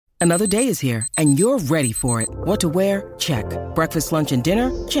Another day is here, and you're ready for it. What to wear? Check. Breakfast, lunch, and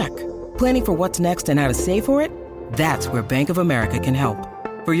dinner? Check. Planning for what's next and how to save for it? That's where Bank of America can help.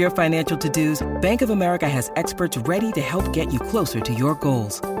 For your financial to-dos, Bank of America has experts ready to help get you closer to your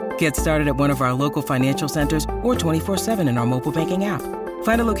goals. Get started at one of our local financial centers or 24/7 in our mobile banking app.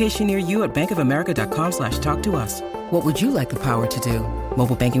 Find a location near you at bankofamerica.com/talktous. What would you like the power to do?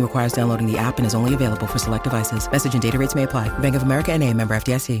 Mobile banking requires downloading the app and is only available for select devices. Message and data rates may apply. Bank of America N.A., member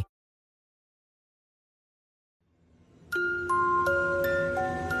FDIC.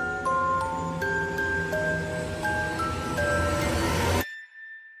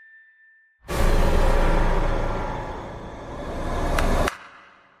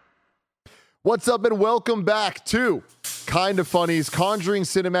 What's up and welcome back to Kinda Funny's Conjuring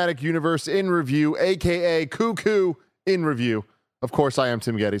Cinematic Universe in Review, aka Cuckoo in Review. Of course, I am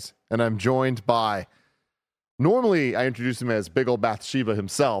Tim Geddes, and I'm joined by, normally I introduce him as Big Ol' Bathsheba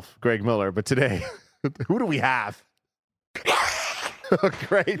himself, Greg Miller, but today, who do we have?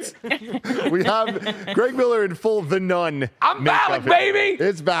 Great. We have Greg Miller in full The Nun. I'm Valak, baby.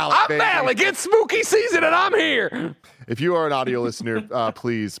 It's Valak, I'm baby. Valak. It's spooky season and I'm here. If you are an audio listener,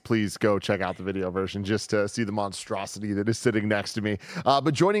 please go check out the video version just to see the monstrosity that is sitting next to me.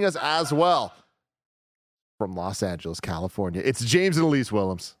 But joining us as well from Los Angeles, California, it's James and Elise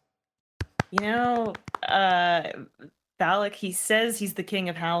Willems. You know, Valak, he says he's the king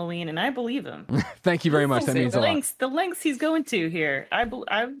of Halloween, and I believe him. Thank you very much. That means a lot. The lengths he's going to here, I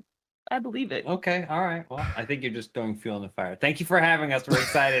believe it. Okay, all right. Well, I think you're just going fuel in the fire. Thank you for having us. We're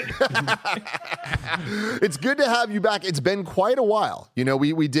excited. It's good to have you back. It's been quite a while. You know,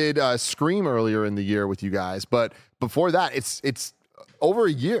 we did Scream earlier in the year with you guys, but before that, it's over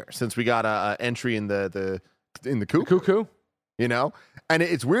a year since we got a entry in the Cuckoo. You know, and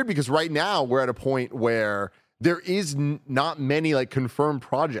it's weird because right now we're at a point where there is not many like confirmed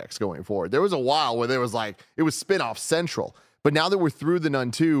projects going forward. There was a while where there was it was spin-off central. But now that we're through the Nun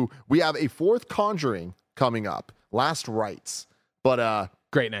 2, we have a fourth Conjuring coming up, Last Rites. But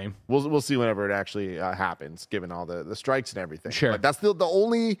great name. We'll see whenever it actually happens, given all the strikes and everything. Sure. But that's the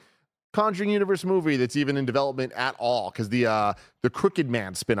only Conjuring Universe movie that's even in development at all, because the Crooked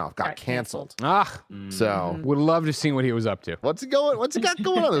Man spinoff got canceled. So would love to see what he was up to. What's he got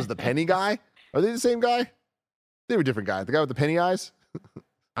going on? There's the Penny guy. Are they the same guy? They were a different guy. The guy with the penny eyes.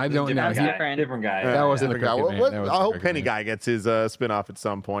 I don't know. Different guy. That wasn't the guy. Crooked Man. I hope Penny Guy gets his spinoff at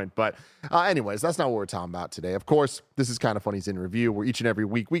some point. But anyways, that's not what we're talking about today. Of course, this is Kinda Funny's in Review, where each and every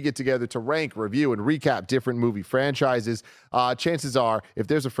week we get together to rank, review, and recap different movie franchises. Chances are, if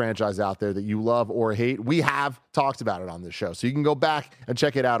there's a franchise out there that you love or hate, we have talked about it on this show. So you can go back and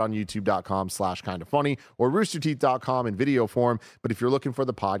check it out on youtube.com/kindafunny or roosterteeth.com in video form. But if you're looking for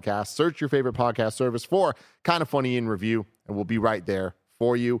the podcast, search your favorite podcast service for Kinda Funny in Review, and we'll be right there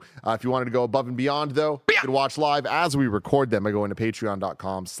for you. If you wanted to go above and beyond, though, you can watch live as we record them by going to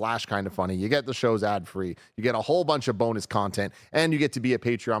patreon.com/kindafunny. You get the shows ad-free. You get a whole bunch of bonus content, and you get to be a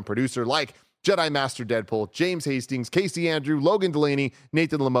Patreon producer like Jedi Master Deadpool, James Hastings, Casey Andrew, Logan Delaney,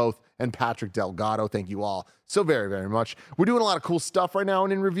 Nathan Lamoth, and Patrick Delgado. Thank you all so very, very much. We're doing a lot of cool stuff right now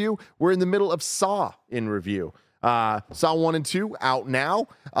in Review. We're in the middle of Saw in Review. Saw 1 and 2 out now.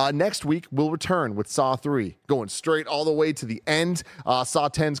 Next week, we'll return with Saw 3, going straight all the way to the end. Saw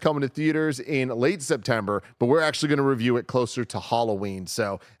 10's coming to theaters in late September, but we're actually going to review it closer to Halloween.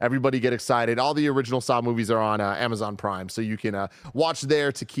 So everybody get excited. All the original Saw movies are on Amazon Prime, so you can watch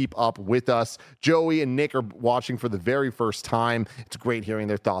there to keep up with us. Joey and Nick are watching for the very first time. It's great hearing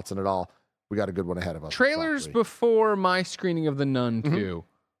their thoughts on it all. We got a good one ahead of us. Trailers before my screening of The Nun 2.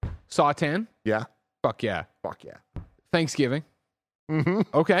 Saw 10? Yeah. Fuck yeah. Fuck yeah. Thanksgiving.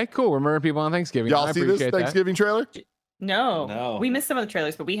 Okay, cool. We're murdering people on Thanksgiving. Y'all see this Thanksgiving trailer? No. We missed some of the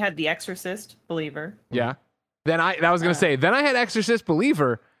trailers, but we had The Exorcist, Believer. Yeah. Then I had Exorcist,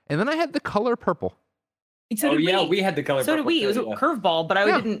 Believer, and then I had The Color Purple. So we had The Color Purple. So did we. It was a curveball, but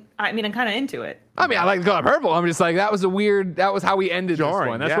I'm kind of into it. I mean, I like The Color Purple. I'm just like, that was how we ended this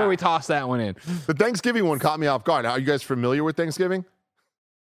one. That's where we tossed that one in. The Thanksgiving one caught me off guard. Are you guys familiar with Thanksgiving?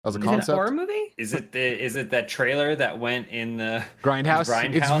 As a concept? Is it a horror movie? Is it that trailer that went in the Grindhouse?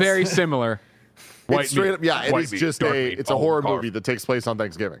 It's very similar. It's straight up, yeah. It is just it's a horror movie that takes place on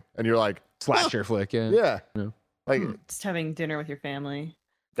Thanksgiving, and you're like slasher flick, yeah. Like just having dinner with your family.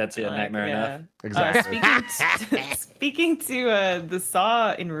 That's it. Nightmare enough. Exactly. Speaking to the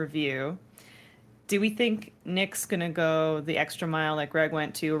Saw in Review, do we think Nick's gonna go the extra mile like Greg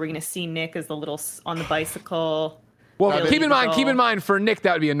went to? Are we gonna see Nick as the little on the bicycle? Well, keep in mind, for Nick,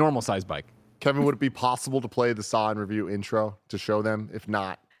 that would be a normal size bike. Kevin, would it be possible to play the Saw in Review intro to show them? If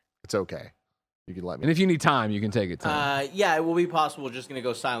not, it's okay. you can let me And if you need time, you can take it. Yeah, it will be possible. Just going to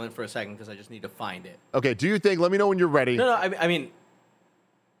go silent for a second because I just need to find it. Okay, do you think, let me know when you're ready. No, I mean,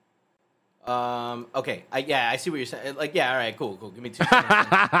 okay. I see what you're saying. Like, yeah, all right, cool. Give me 2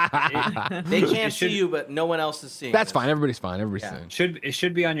 seconds. They can't see you, but no one else is seeing. That's fine. Everybody's fine. Everybody's seeing. It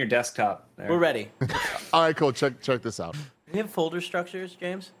should be on your desktop. There. We're ready. All right, cool. Check this out. Do you have folder structures,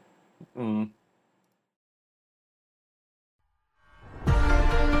 James?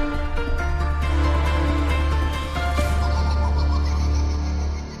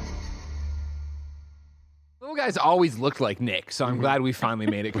 Little guys always looked like Nick, so I'm glad we finally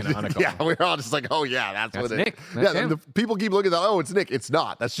made it canonical. Yeah, we're all just like, oh yeah, that's what it Nick. is. That's Yeah, him. the people keep looking at that. Oh, it's Nick. It's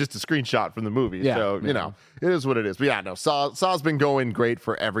not. That's just a screenshot from the movie. Yeah, So you know, it is what it is. But yeah, no, Saw's been going great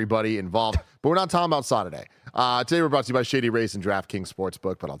for everybody involved. But we're not talking about Saw today. Today we're brought to you by Shady Race and DraftKings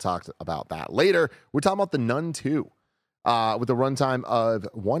Sportsbook, but I'll talk about that later. We're talking about The Nun 2 with a runtime of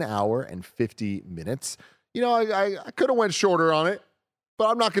 1 hour and 50 minutes. You know, I could have went shorter on it, but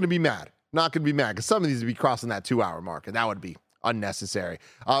I'm not going to be mad. Not going to be mad because some of these would be crossing that 2 hour mark, and that would be unnecessary.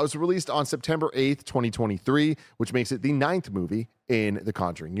 It was released on September 8th, 2023, which makes it the 9th movie in the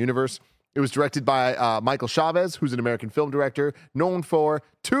Conjuring universe. It was directed by Michael Chavez, who's an American film director known for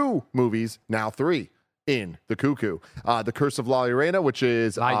 2 movies, now 3, in The Cuckoo. The Curse of La Llorona, which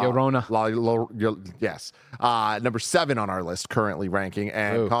is... La Llorona. Yes. Number 7 on our list, currently ranking.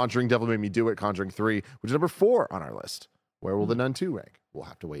 And Conjuring Devil Made Me Do It, Conjuring 3, which is number 4 on our list. Where will The Nun 2 rank? We'll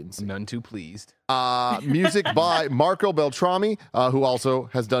have to wait and see. None too pleased. Music by Marco Beltrami, who also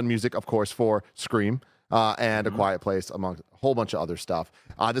has done music, of course, for Scream and A Quiet Place, among a whole bunch of other stuff.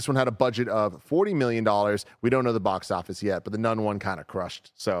 This one had a budget of $40 million. We don't know the box office yet, but the Nun one kind of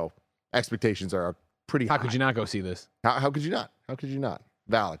crushed. So expectations are pretty high. How could you not go see this? How could you not? How could you not?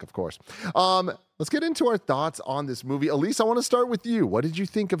 Valak, of course. Let's get into our thoughts on this movie. Elise, I want to start with you. What did you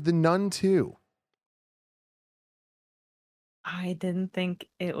think of The Nun 2? I didn't think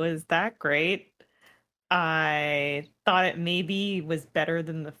it was that great. I thought it maybe was better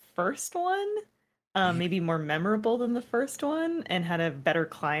than the first one, maybe more memorable than the first one, and had a better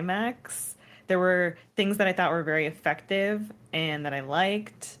climax. There were things that I thought were very effective and that I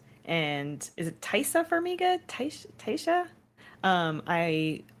liked. And is it Taissa Farmiga? Taisha?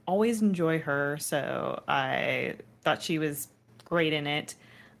 I always enjoy her, so I thought she was great in it.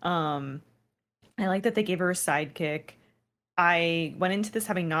 I like that they gave her a sidekick. I went into this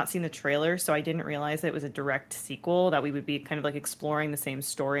having not seen the trailer, so I didn't realize that it was a direct sequel, that we would be kind of like exploring the same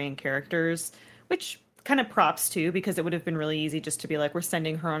story and characters, which kind of props to, because it would have been really easy just to be like, we're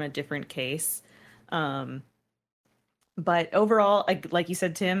sending her on a different case. But overall, like you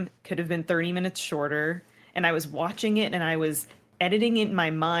said, Tim, could have been 30 minutes shorter. And I was watching it and I was editing it in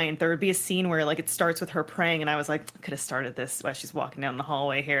my mind. There would be a scene where like it starts with her praying, and I was like, I could have started this while she's walking down the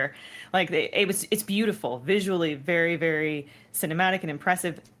hallway here. Like it's beautiful, visually very, very cinematic and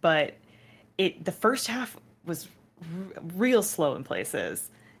impressive. But the first half was real slow in places,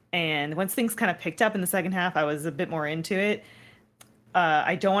 and once things kind of picked up in the second half, I was a bit more into it.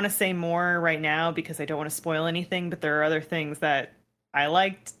 I don't want to say more right now because I don't want to spoil anything, but there are other things that I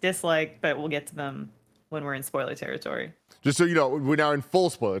liked, disliked, but we'll get to them when we're in spoiler territory. Just so you know, we're now in full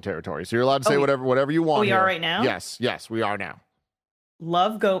spoiler territory, so you're allowed to say whatever you want. We are right now? Yes, we are now.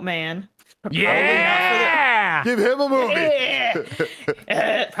 Love Goat Man. Yeah! Give him a movie.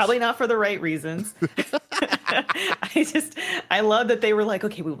 Probably not for the right reasons. I love that they were like,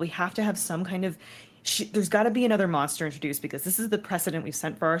 okay, we have to have some kind of... there's got to be another monster introduced because this is the precedent we've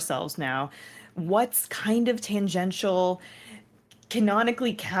set for ourselves now. What's kind of tangential,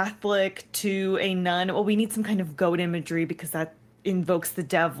 canonically Catholic to a nun? Well, we need some kind of goat imagery because that invokes the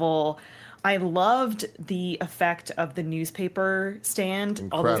devil. I loved the effect of the newspaper stand,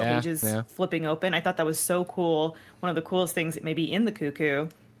 Incredible. all those pages flipping open. I thought that was so cool. One of the coolest things maybe in The Cuckoo.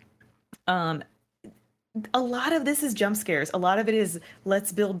 A lot of this is jump scares. A lot of it is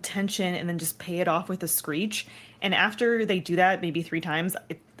let's build tension and then just pay it off with a screech. And after they do that maybe 3 times,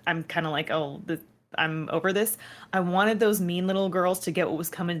 I'm kind of like, I'm over this. I wanted those mean little girls to get what was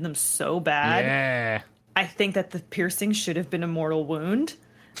coming to them so bad. Yeah. I think that the piercing should have been a mortal wound,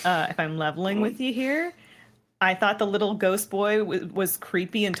 if I'm leveling with you here. I thought the little ghost boy was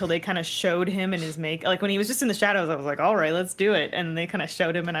creepy until they kind of showed him in his make. Like when he was just in the shadows, I was like, all right, let's do it. And they kind of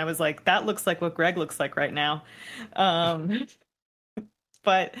showed him and I was like, that looks like what Greg looks like right now.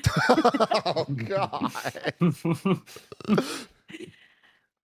 But Oh God.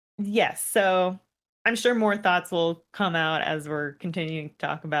 yes, so I'm sure more thoughts will come out as we're continuing to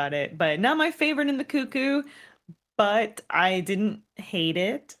talk about it. But not my favorite in The Cuckoo, but I didn't hate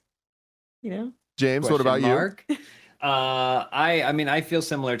it. You know? James, what about you? I mean, I feel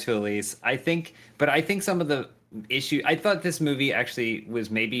similar to Elise. I think some of the I thought this movie actually was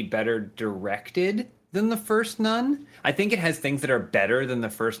maybe better directed than the first Nun. I think it has things that are better than the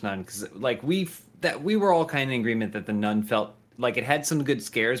first Nun because, like, we were all kind of in agreement that the Nun felt like it had some good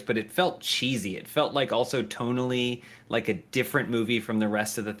scares, but it felt cheesy. It felt like also tonally like a different movie from the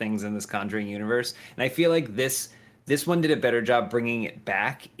rest of the things in this Conjuring universe. And I feel like this one did a better job bringing it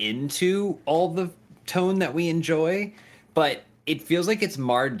back into all the tone that we enjoy, but it feels like it's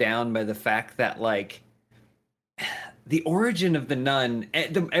marred down by the fact that, like, the origin of the Nun,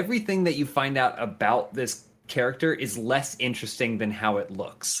 everything that you find out about this character is less interesting than how it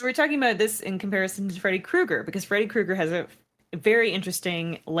looks. We're talking about this in comparison to Freddy Krueger, because Freddy Krueger has a very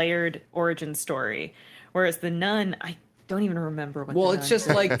interesting layered origin story, whereas the Nun, I don't even remember what. Well, it's just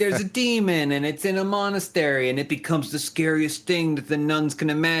like there's a demon and it's in a monastery and it becomes the scariest thing that the nuns can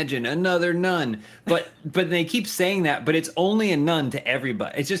imagine, another nun. But they keep saying that, but it's only a nun to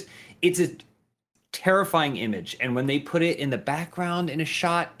everybody. It's a terrifying image, and when they put it in the background in a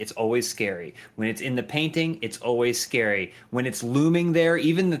shot, it's always scary. When it's in the painting, it's always scary. When it's looming there,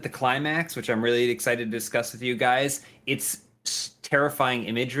 even at the climax, which I'm really excited to discuss with you guys, it's terrifying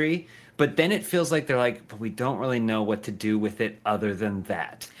imagery. But then it feels like they're like, but we don't really know what to do with it other than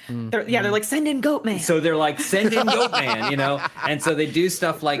that. They're like, send in Goatman. So they're like, send in Goatman, you know? And so they do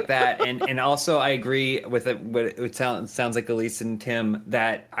stuff like that. And also I agree with what it sounds like Elise and Tim,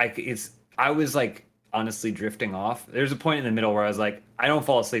 that I was like honestly drifting off. There's a point in the middle where I was like, I don't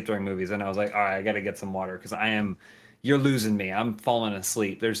fall asleep during movies. And I was like, all right, I got to get some water because you're losing me. I'm falling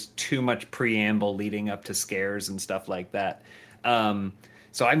asleep. There's too much preamble leading up to scares and stuff like that.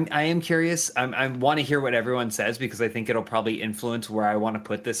 So I am curious. I want to hear what everyone says because I think it'll probably influence where I want to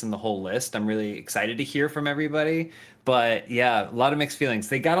put this in the whole list. I'm really excited to hear from everybody. But yeah, a lot of mixed feelings.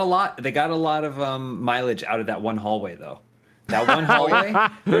 They got a lot of mileage out of that one hallway though. That one hallway,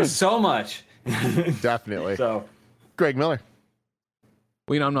 there's so much. Definitely. So, Greg Miller.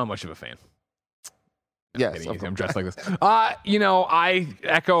 Well, I'm not much of a fan. Yes, I'm dressed like this. I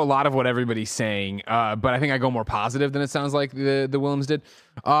echo a lot of what everybody's saying, but I think I go more positive than it sounds like the Willems did.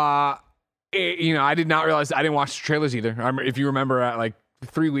 I did not realize I didn't watch the trailers either. If you remember, like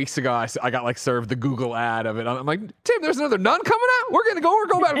 3 weeks ago, I got like served the Google ad of it. I'm like, Tim, there's another nun coming out. We're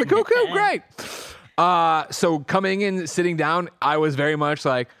going back to the cuckoo. Great. So coming in, sitting down, I was very much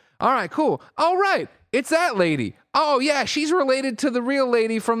like, all right, cool. All right, it's that lady. Oh, yeah, she's related to the real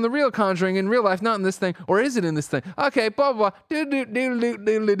lady from the real Conjuring in real life, not in this thing. Or is it in this thing? Okay, blah, blah, blah. Do. And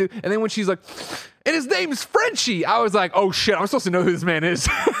then when she's like, and his name's Frenchie, I was like, oh, shit, I'm supposed to know who this man is.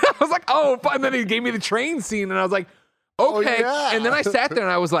 I was like, oh, and then he gave me the train scene, and I was like, okay. Oh, yeah. And then I sat there,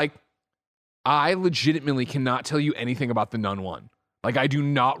 and I was like, I legitimately cannot tell you anything about the Nun 1. Like, I do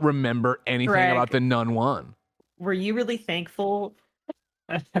not remember anything about the Nun 1. Were you really thankful?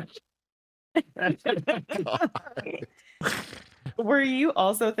 Were you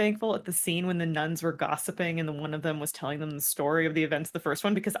also thankful at the scene when the nuns were gossiping and one of them was telling them the story of the events of the first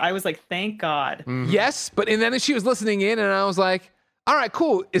one? Because I was like, thank God. Mm-hmm. Yes, and then she was listening in and I was like, all right,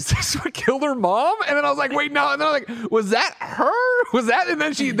 cool. Is this what killed her mom? And then I was like, wait, no. And then I was like, was that her? Was that? And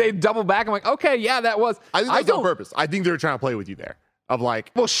then they double back. I'm like, okay, yeah, that was. I think that's on purpose. I think they're trying to play with you there. Of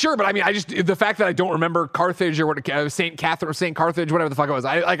like, well, sure, but I mean, the fact that I don't remember Carthage or what Saint Catherine or Saint Carthage, whatever the fuck it was.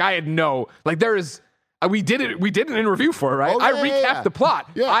 I had no, like, there is. We did it in a review for it, right? I recapped the plot.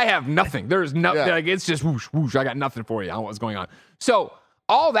 Yeah. I have nothing. There's nothing. Like, it's just whoosh, whoosh. I got nothing for you. I don't know what's going on. So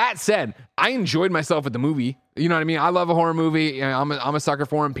all that said, I enjoyed myself at the movie. You know what I mean? I love a horror movie. You know, I'm a sucker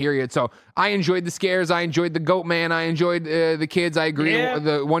for them, period. So I enjoyed the scares. I enjoyed the goat man. I enjoyed the kids. I agree. Yeah.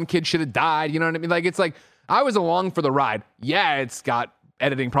 The one kid should have died. You know what I mean? Like, it's like, I was along for the ride. Yeah, it's got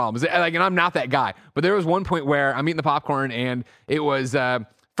editing problems. Like, and I'm not that guy. But there was one point where I'm eating the popcorn and it was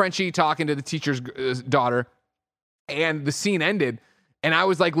Frenchie talking to the teacher's daughter, and the scene ended. And I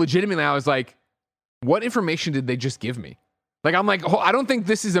was like, legitimately, I was like, what information did they just give me? Like, I'm like, I don't think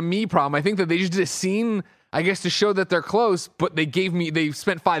this is a me problem. I think that they just did a scene, I guess, to show that they're close, but they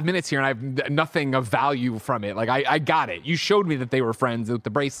spent 5 minutes here and I have nothing of value from it. Like, I got it. You showed me that they were friends with the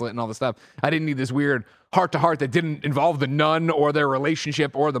bracelet and all the stuff. I didn't need this weird heart-to-heart that didn't involve the nun or their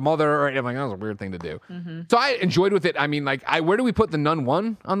relationship or the mother. Or I'm like, that was a weird thing to do. Mm-hmm. So I enjoyed with it. I mean, like, where do we put the Nun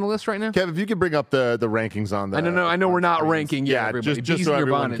 1 on the list right now? Kev, if you could bring up the rankings on that. I know we're not ranking yet. Everybody. Just so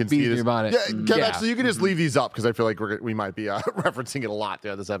everyone can see this. Yeah, Kev, actually, you can just leave these up because I feel like we might be referencing it a lot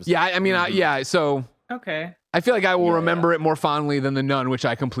throughout this episode. Yeah, I mean, so... Okay. I feel like I will remember it more fondly than the Nun, which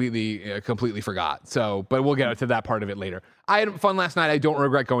I completely forgot. So, but we'll get to that part of it later. I had fun last night. I don't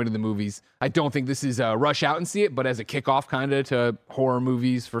regret going to the movies. I don't think this is a rush out and see it, but as a kickoff kind of to horror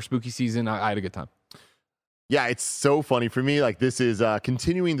movies for spooky season, I had a good time. Yeah, it's so funny for me. Like, this is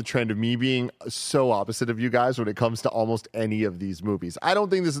continuing the trend of me being so opposite of you guys when it comes to almost any of these movies. I don't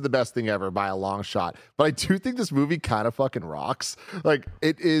think this is the best thing ever by a long shot, but I do think this movie kind of fucking rocks. Like,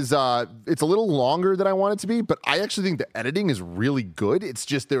 it is, it's a little longer than I want it to be, but I actually think the editing is really good. It's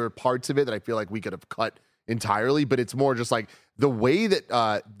just there are parts of it that I feel like we could have cut entirely, but it's more just like the way that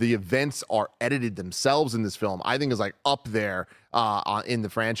the events are edited themselves in this film, I think is like up there in the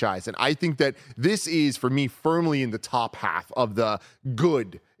franchise. And I think that this is, for me, firmly in the top half of the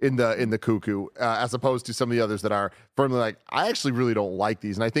good in the Cuckoo, as opposed to some of the others that are firmly like, I actually really don't like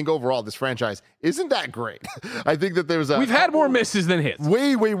these. And I think overall this franchise isn't that great. I think that we've had more misses than hits.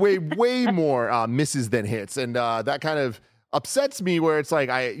 Way more misses than hits. And that kind of upsets me, where it's like,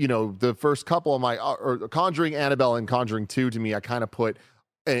 the first couple of my or Conjuring, Annabelle, and Conjuring 2 to me, I kind of put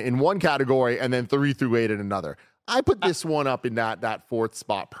in one category, and then 3 through 8 in another. I put this one up in that fourth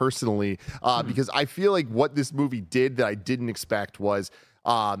spot personally, because I feel like what this movie did that I didn't expect was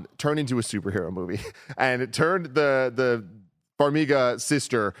turn into a superhero movie, and it turned the Farmiga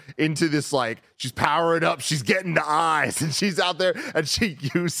sister into this, like, she's powering up, she's getting the eyes, and she's out there and she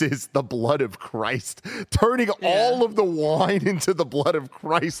uses the blood of Christ, turning all of the wine into the blood of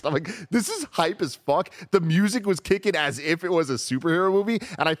Christ. I'm like, this is hype as fuck. The music was kicking as if it was a superhero movie,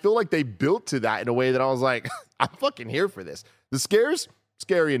 and I feel like they built to that in a way that I was like, I'm fucking here for this. The scares,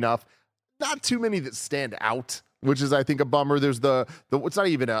 scary enough. Not too many that stand out, which is, I think, a bummer. There's the it's not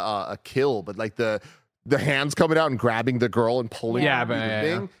even a kill, but like the hands coming out and grabbing the girl and pulling the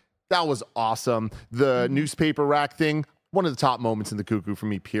thing. That was awesome. The newspaper rack thing, one of the top moments in the Cuckoo for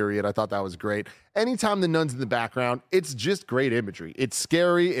me, period. I thought that was great. Anytime the nun's in the background, it's just great imagery. It's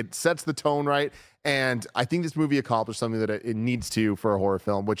scary. It sets the tone right. And I think this movie accomplished something that it needs to for a horror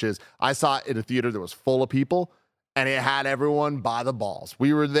film, which is I saw it in a theater that was full of people, and it had everyone by the balls.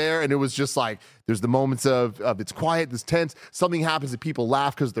 We were there, and it was just like, there's the moments of it's quiet, it's tense, something happens and people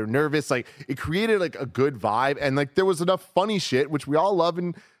laugh because they're nervous. Like, it created like a good vibe, and like there was enough funny shit, which we all love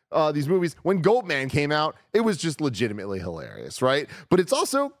in these movies. When Goatman came out, it was just legitimately hilarious, right? But it's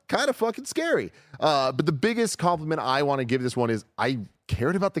also kind of fucking scary. But the biggest compliment I want to give this one is I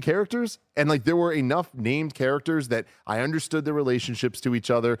cared about the characters, and like there were enough named characters that I understood their relationships to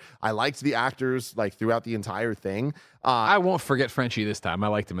each other. I liked the acters like throughout the entire thing. I won't forget Frenchie this time. I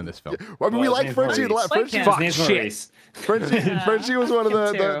liked him in this film. I mean, we liked Frenchie. Frenchie was one of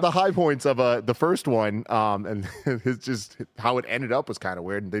the high points of the first one, and it's just how it ended up was kind of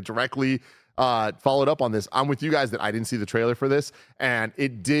weird. And they directly followed up on this. I'm with you guys that I didn't see the trailer for this, and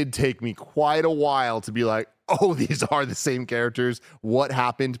it did take me quite a while to be like, oh, these are the same characters. What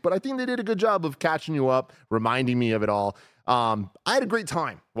happened? But I think they did a good job of catching you up, reminding me of it all. I had a great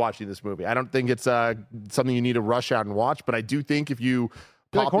time watching this movie. I don't think it's something you need to rush out and watch, but I do think if you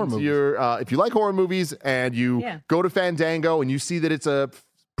pop into if you like horror movies and you go to Fandango and you see that it's a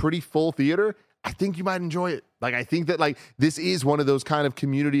pretty full theater, I think you might enjoy it. Like, I think that like this is one of those kind of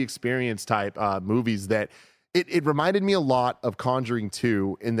community experience type movies that it reminded me a lot of Conjuring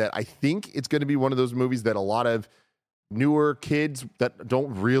 2, in that I think it's going to be one of those movies that a lot of newer kids that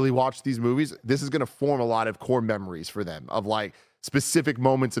don't really watch these movies, this is going to form a lot of core memories for them of like specific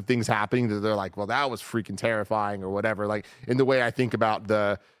moments of things happening that they're like, well, that was freaking terrifying or whatever. Like in the way I think about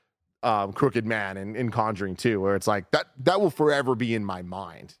the Crooked Man in Conjuring 2, where it's like that will forever be in my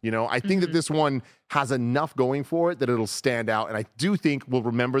mind. You know, I think that this one has enough going for it that it'll stand out. And I do think we'll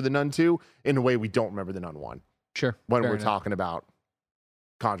remember The Nun 2 in a way we don't remember The Nun 1. Sure. When we're talking about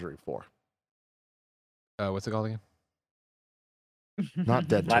Conjuring 4. What's it called again? Not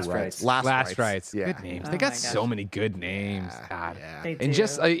Dead Last to Rites. Rites. Last Rites. Yeah. Good names. Oh they got my so gosh. many good names. Yeah. God. Yeah. They And do.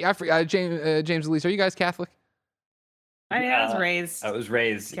 just James Elise, are you guys Catholic? I mean, I was raised. I was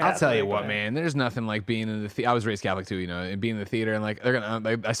raised. Yeah. I'll tell you Catholic, what, but- man. There's nothing like being in the. I was raised Catholic too, you know, and being in the theater and like they're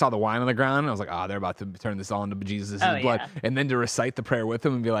gonna. I saw the wine on the ground. And I was like, oh, they're about to turn this all into Jesus' Oh, blood, yeah. and then to recite the prayer with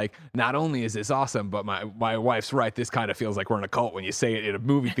them and be like, not only is this awesome, but my wife's right. This kind of feels like we're in a cult when you say it in a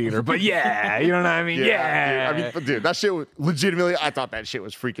movie theater. But yeah, you know what I mean? Yeah. Dude. I mean, dude, that shit was legitimately, I thought that shit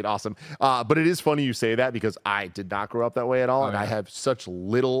was freaking awesome. But it is funny you say that because I did not grow up that way at all. And I have such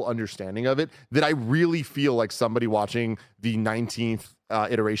little understanding of it that I really feel like somebody watching the 19th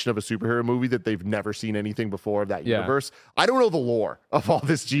iteration of a superhero movie that they've never seen anything before of that universe. I don't know the lore of all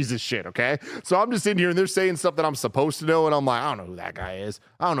this Jesus shit, okay? So I'm just in here and they're saying stuff that I'm supposed to know, and I'm like, I don't know who that guy is.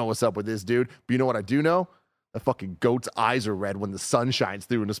 I don't know what's up with this dude. But you know what I do know? The fucking goat's eyes are red when the sun shines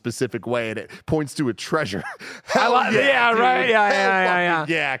through in a specific way and it points to a treasure. Hell yeah, dude. right? Yeah, Hell yeah.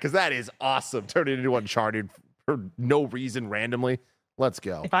 Yeah, because that is awesome. Turn it into Uncharted for no reason randomly. Let's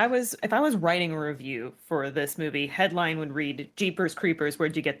go. If I was writing a review for this movie, headline would read "Jeepers Creepers,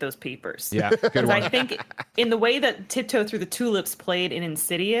 where'd you get those peepers?" Yeah, good one. I think in the way that "Tiptoe Through the Tulips" played in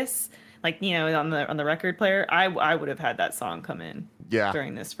Insidious, like on the record player, I would have had that song come in. Yeah.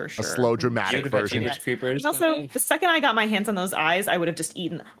 During this for sure. A slow, dramatic version. Creepers. Also, the second I got my hands on those eyes, I would have just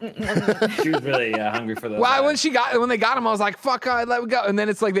eaten. She was really hungry for those. Well, when they got him, I was like, "Fuck, let me go." And then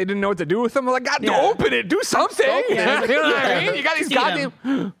it's like they didn't know what to do with them. I'm like, "God, open it, do something." Yeah. You know what I mean? You got these goddamn.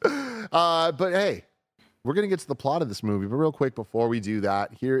 But hey, we're gonna get to the plot of this movie. But real quick, before we do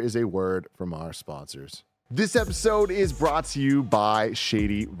that, here is a word from our sponsors. This episode is brought to you by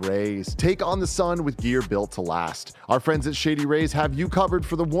Shady Rays. Take on the sun with gear built to last. Our friends at Shady Rays have you covered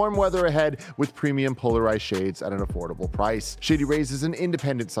for the warm weather ahead with premium polarized shades at an affordable price. Shady Rays is an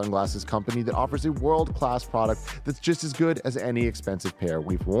independent sunglasses company that offers a world-class product that's just as good as any expensive pair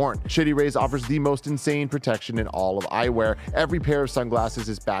we've worn. Shady Rays offers the most insane protection in all of eyewear. Every pair of sunglasses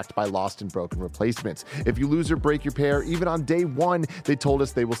is backed by lost and broken replacements. If you lose or break your pair, even on day one, they told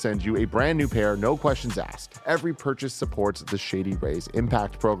us they will send you a brand new pair, no questions asked. Every purchase supports the Shady Rays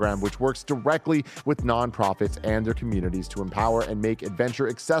Impact Program, which works directly with nonprofits and their communities to empower and make adventure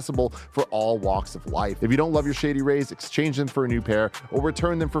accessible for all walks of life. If you don't love your Shady Rays, exchange them for a new pair or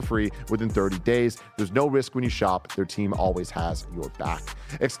return them for free within 30 days. There's no risk when you shop. Their team always has your back.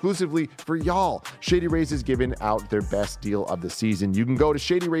 Exclusively for y'all, Shady Rays is giving out their best deal of the season. You can go to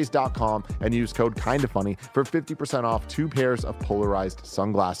shadyrays.com and use code KINDAFUNNY for 50% off 2 pairs of polarized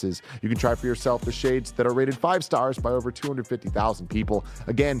sunglasses. You can try for yourself the shades that are rated 5 stars by over 250,000 people.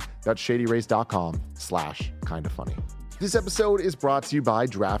 Again, that's shadyrays.com/kindafunny. This episode is brought to you by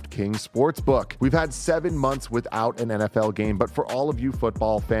DraftKings Sportsbook. We've had 7 months without an NFL game, but for all of you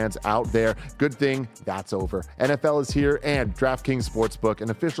football fans out there, good thing that's over. NFL is here, and DraftKings Sportsbook,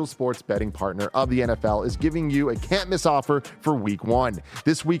 an official sports betting partner of the NFL, is giving you a can't-miss offer for Week 1.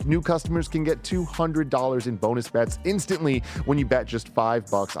 This week, new customers can get $200 in bonus bets instantly when you bet just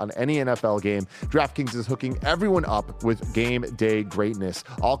 $5 on any NFL game. DraftKings is hooking everyone up with game day greatness.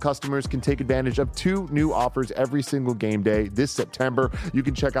 All customers can take advantage of 2 new offers every single game day this September. You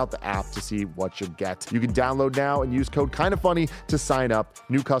can check out the app to see what you get. You can download now and use code KINDAFUNNY to sign up.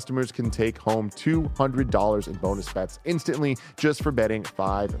 New customers can take home $200 in bonus bets instantly just for betting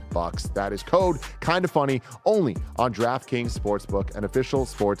 $5. That is code KINDAFUNNY only on DraftKings Sportsbook, an official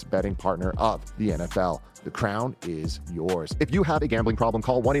sports betting partner of the NFL. The crown is yours. If you have a gambling problem,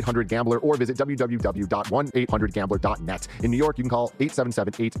 call 1-800-GAMBLER or visit www.1800gambler.net. In New York, you can call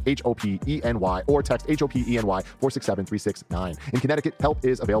 877-8-HOPENY or text HOPENY 467-369. In Connecticut, help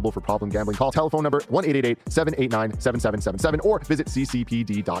is available for problem gambling. Call telephone number 1-888-789-7777 or visit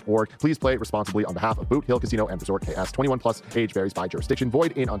ccpd.org. Please play responsibly on behalf of Boot Hill Casino and Resort KS. 21 plus, age varies by jurisdiction.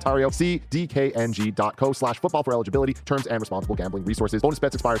 Void in Ontario. See dkng.co/football for eligibility, terms, and responsible gambling resources. Bonus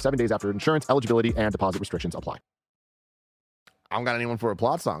bets expire 7 days after insurance. Eligibility and deposit restrictions apply. I don't got anyone for a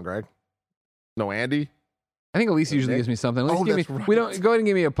plot song, Greg. No Andy. I think Elise usually gives me something. Elise, give me, right. We don't go ahead and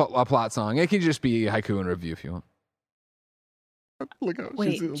give me a plot song. It can just be haiku and review if you want.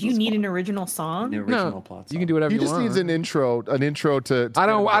 Wait, do you need an original song? The original plot song. You can do whatever He you just want. needs an intro to I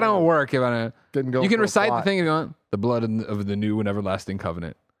don't work if I didn't go. You can for a recite the plot. thing if you want. The blood of the new and everlasting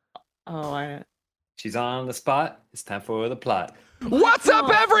covenant. Oh, She's on the spot. It's time for the plot. What's up,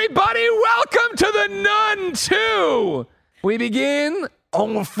 everybody? Welcome to The Nun 2. We begin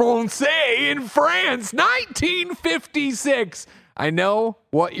en français in France, 1956. I know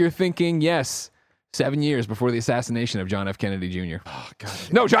what you're thinking. Yes, 7 years before the assassination of John F. Kennedy Jr. Oh, God.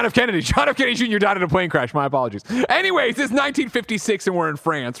 No, John F. Kennedy. John F. Kennedy Jr. died in a plane crash. My apologies. Anyways, it's 1956 and we're in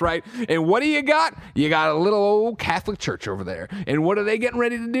France, right? And what do you got? You got a little old Catholic church over there. And what are they getting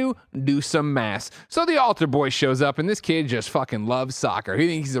ready to do? Do some mass. So the altar boy shows up and this kid just fucking loves soccer. He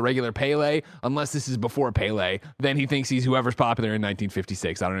thinks he's a regular Pele, unless this is before Pele. Then he thinks he's whoever's popular in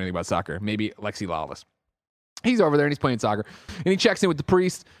 1956. I don't know anything about soccer. Maybe Lexi Lawless. He's over there and he's playing soccer, and he checks in with the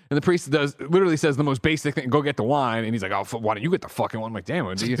priest, and the priest literally says the most basic thing: "Go get the wine." And he's like, "Oh, why don't you get the fucking wine?" I'm like,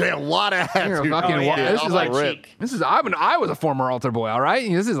 "Damn, do you?" They a lot of You're a fucking This is like rip. I was a former altar boy, all right.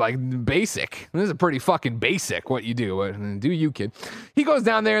 This is like basic. This is pretty fucking basic what you do. Do you, kid? He goes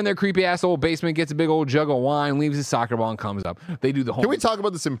down there in their creepy ass old basement, gets a big old jug of wine, leaves his soccer ball, and comes up. They do the whole. Can we talk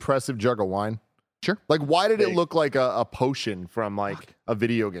about this impressive jug of wine? Sure. Like, why did it look like a potion from like a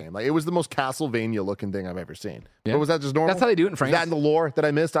video game? Like, it was the most Castlevania looking thing I've ever seen. Yeah. But was that just normal? That's how they do it in France. Is that in the lore that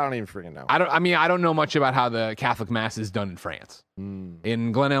I missed? I don't even freaking know. I don't know much about how the Catholic Mass is done in France.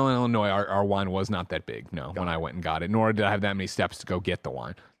 In Glen Ellen, Illinois, our wine was not that big, when I went and got it, nor did I have that many steps to go get the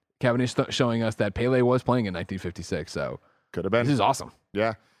wine. Kevin is showing us that Pele was playing in 1956, so Could have been. this is awesome.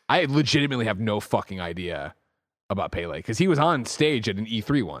 Yeah. I legitimately have no fucking idea about Pele because he was on stage at an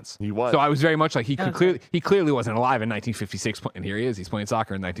E3 once. He was. So I was very much like he clearly wasn't alive in 1956, and here he is. He's playing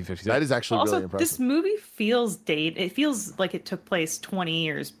soccer in 1956. That is actually also, really impressive. This movie feels It feels like it took place 20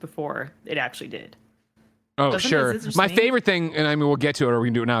 years before it actually did. Oh, Doesn't sure. it? My favorite thing, and I mean, we'll get to it, or we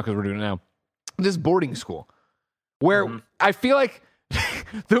can do it now because we're doing it now. This boarding school, where I feel like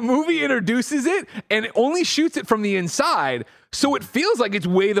the movie introduces it and it only shoots it from the inside, so it feels like it's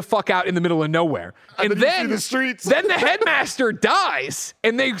way the fuck out in the middle of nowhere. And then the streets. Then the headmaster dies,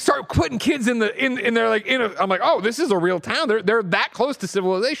 and they start putting kids in they're like I'm like, oh, this is a real town. They're that close to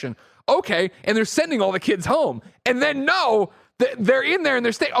civilization. Okay, and they're sending all the kids home, and then they're in there and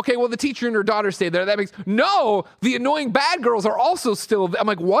they're staying. Okay, well, the teacher and her daughter stayed there. That makes the annoying bad girls are also still. I'm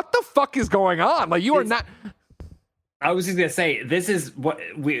like, what the fuck is going on? Like, you are not. I was just gonna say, this is what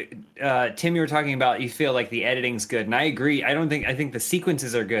Tim, you were talking about. You feel like the editing's good, and I agree. I think the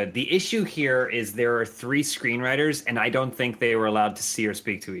sequences are good. The issue here is there are 3 screenwriters, and I don't think they were allowed to see or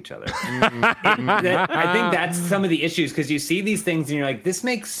speak to each other. I think that's some of the issues, because you see these things and you're like, this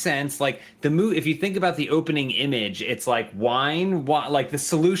makes sense. Like the movie, if you think about the opening image, it's like wine, like the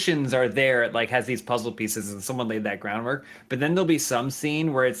solutions are there. It like has these puzzle pieces, and someone laid that groundwork. But then there'll be some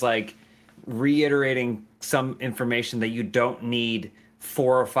scene where it's like reiterating some information that you don't need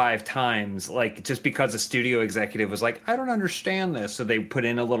 4 or 5 times, like just because a studio executive was like, I don't understand this, so they put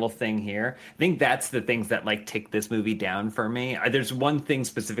in a little thing here. I think that's the things that like tick this movie down for me. There's one thing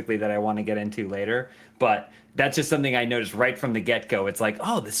specifically that I want to get into later, but that's just something I noticed right from the get-go. It's like,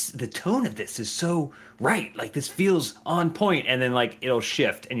 oh, the tone of this is so right. Like this feels on point, and then like it'll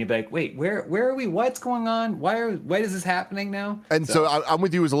shift, and you'll be like, wait, where are we? What's going on? Why is this happening now? And so I'm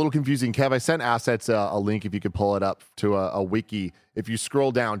with you. It was a little confusing, Kev. I sent Assets a link if you could pull it up to a wiki. If you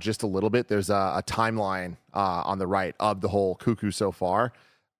scroll down just a little bit, there's a timeline on the right of the whole cuckoo so far.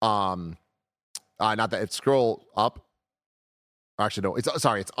 Not that it's scroll up. Actually, no.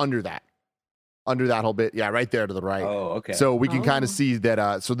 It's under that. Under that whole bit, yeah, right there to the right. Oh, okay. So we can kind of see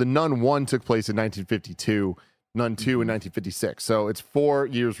that. So the Nun 1 took place in 1952, Nun 2 in 1956. So it's 4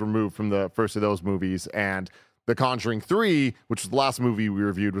 years removed from the first of those movies. And The Conjuring 3, which was the last movie we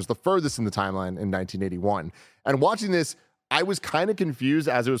reviewed, was the furthest in the timeline in 1981. And watching this, I was kind of confused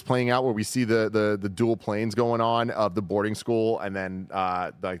as it was playing out, where we see the dual planes going on of the boarding school and then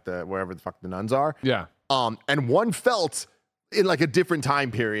like the wherever the fuck the nuns are. Yeah. And one felt in like a different time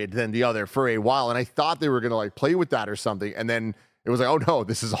period than the other for a while. And I thought they were going to like play with that or something. And then it was like, oh no,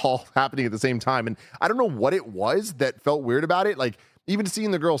 this is all happening at the same time. And I don't know what it was that felt weird about it. Like even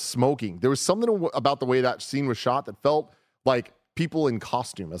seeing the girl smoking, there was something about the way that scene was shot that felt like people in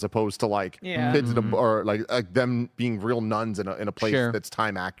costume as opposed to like kids or like them being real nuns in a place that's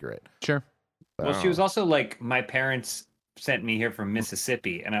time accurate. Sure. Well, she was also like, my parents sent me here from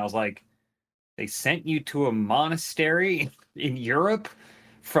Mississippi. And I was like, they sent you to a monastery in Europe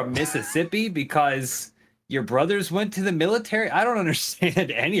from Mississippi because your brothers went to the military? I don't understand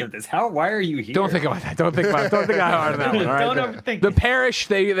any of this. Why are you here? Don't think about that. Don't think hard on that one. All right? Don't overthink the it. parish,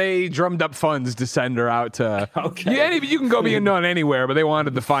 they drummed up funds to send her out to. Okay. Yeah, you can go be a nun anywhere, but they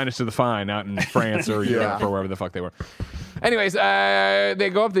wanted the finest of the fine out in France or Europe or wherever the fuck they were. Anyways, they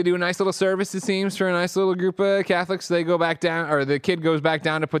go up. They do a nice little service, it seems, for a nice little group of Catholics. They go back down, or the kid goes back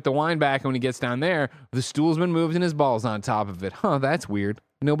down to put the wine back. And when he gets down there, the stool's been moved and his ball's on top of it. Huh, that's weird.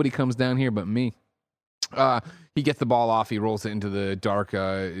 Nobody comes down here but me. He gets the ball off. He rolls it into the dark,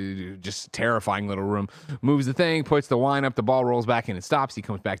 just terrifying little room. Moves the thing, puts the wine up. The ball rolls back and it stops. He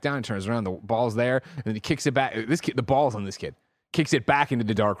comes back down, turns around. The ball's there, and then he kicks it back. The ball's on this kid. Kicks it back into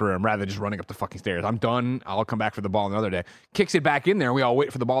the dark room rather than just running up the fucking stairs. I'm done. I'll come back for the ball another day. Kicks it back in there. We all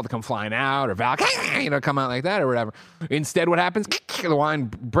wait for the ball to come flying out or Val, come out like that or whatever. Instead, what happens? The wine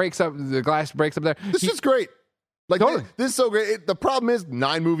breaks up. The glass breaks up there. This is great. Like, Totally. this is so great. The problem is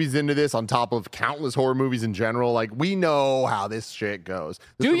 9 movies into this on top of countless horror movies in general. Like, we know how this shit goes.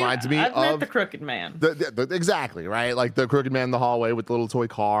 This reminds me I've of met the Crooked Man. Exactly, right? Like the Crooked Man in the hallway with the little toy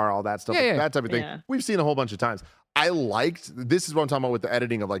car, all that stuff. Yeah. That type of thing. Yeah. We've seen a whole bunch of times. I liked, this is what I'm talking about with the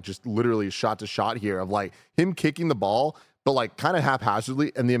editing of like just literally shot to shot here of like him kicking the ball, but like kind of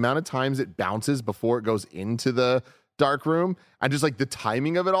haphazardly, and the amount of times it bounces before it goes into the dark room, and just like the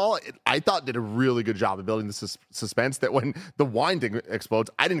timing of it all, I thought did a really good job of building the suspense that when the wine thing explodes,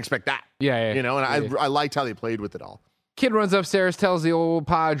 I didn't expect that. Yeah. You know, and I liked how they played with it all. Kid runs upstairs, tells the old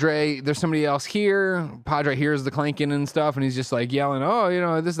Padre there's somebody else here. Padre hears the clanking and stuff, and he's just like yelling,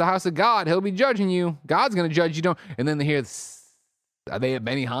 oh, this is the house of God. He'll be judging you. God's going to judge you. Don't. And then they hear, are they at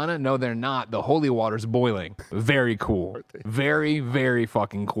Benihana? No, they're not. The holy water's boiling. Very cool. Very, very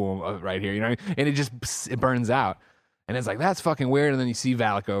fucking cool right here. And it burns out. And it's like, that's fucking weird. And then you see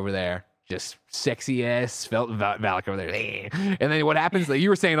Valak over there, just sexy ass felt Valak over there. And then what happens? Like you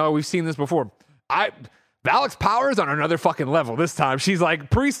were saying, oh, we've seen this before. Valak's powers on another fucking level this time. She's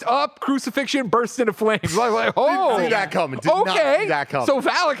like, priest up, crucifixion bursts into flames. Like, oh, didn't see that coming. Did okay. not see that coming. So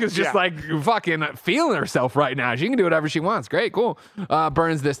Valak is just like fucking feeling herself right now. She can do whatever she wants. Great, cool.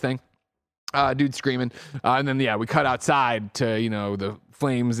 Burns this thing. Dude screaming. And then, we cut outside to, the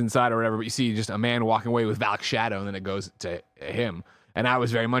flames inside or whatever. But you see just a man walking away with Valak's shadow. And then it goes to him. And I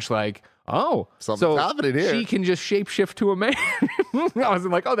was very much like, oh, something's happening here. She can just shapeshift to a man. I was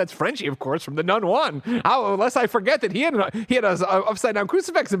like, oh, that's Frenchie, of course, from the Nun 1. Unless I forget that he had an upside down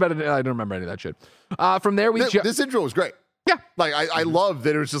crucifix embedded. I don't remember any of that shit. From there, this intro was great. Yeah, like I love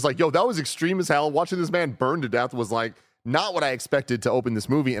that it was just like, yo, that was extreme as hell. Watching this man burn to death was like not what I expected to open this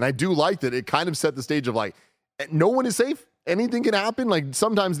movie, and I do like that it kind of set the stage of like no one is safe. Anything can happen. Like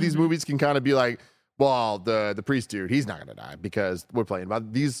sometimes these movies can kind of be like, well, the priest dude, he's not gonna die because we're playing by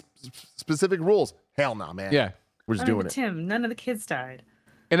these specific rules. Hell no, man. Yeah, we're just doing it. Tim, none of the kids died,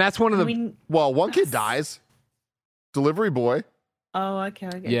 and that's one of the. One kid dies. Delivery boy. Oh,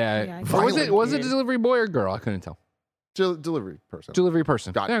 okay. Yeah. Was it a delivery boy or girl? I couldn't tell. Delivery person. Delivery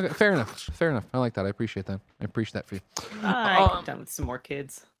person. Got it. Fair enough. I like that. I appreciate that. I appreciate that for you. I'm done with some more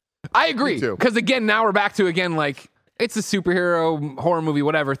kids. I agree. Because again, now we're back to like. It's a superhero horror movie,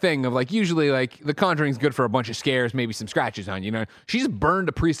 whatever thing of like usually like The Conjuring's good for a bunch of scares, maybe some scratches on you. She just burned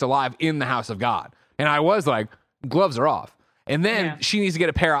a priest alive in the house of God, and I was like, gloves are off. And then she needs to get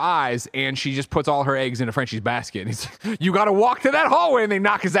a pair of eyes, and she just puts all her eggs into Frenchie's basket. And he's like, you got to walk to that hallway, and they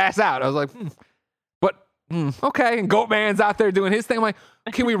knock his ass out. I was like, okay. And Goatman's out there doing his thing. I'm like,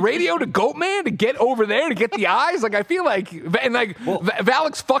 can we radio to Goatman to get over there to get the eyes? Like I feel like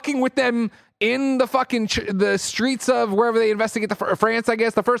Valak's fucking with them in the fucking the streets of wherever they investigate France, I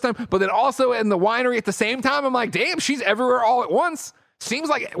guess, the first time, but then also in the winery at the same time. I'm like, damn, she's everywhere all at once. Seems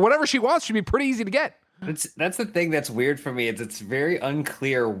like whatever she wants should be pretty easy to get. That's the thing that's weird for me. It's very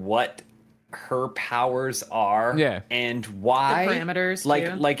unclear what her powers are and why. The parameters,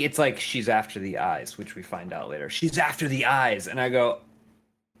 like it's like she's after the eyes, which we find out later. She's after the eyes, and I go,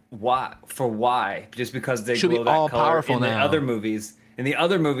 why? For why? Just because they glow that color in the other movies. In the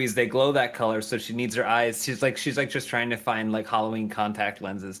other movies, they glow that color, so she needs her eyes. She's like just trying to find like Halloween contact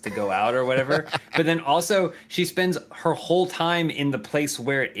lenses to go out or whatever. But then also she spends her whole time in the place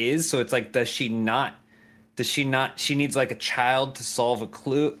where it is. So it's like, does she not? She needs like a child to solve a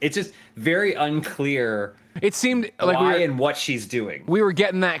clue. It's just very unclear. It seemed like why and what she's doing. We were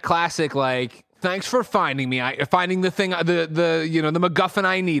getting that classic like, thanks for finding me. Finding the thing, the MacGuffin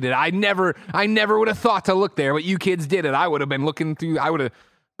I needed. I never would have thought to look there, but you kids did it. I would have been looking through. I would have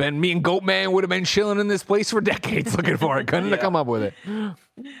been. Me and Goatman would have been chilling in this place for decades looking for it. Couldn't have come up with it.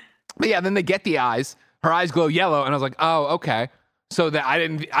 But yeah, then they get the eyes. Her eyes glow yellow, and I was like, oh, okay. So that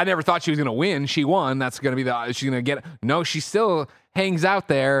I never thought she was gonna win. She won. That's gonna be she's gonna get. No, she still hangs out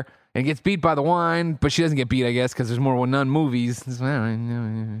there and gets beat by the wine, but she doesn't get beat, I guess, because there's more Nun movies. You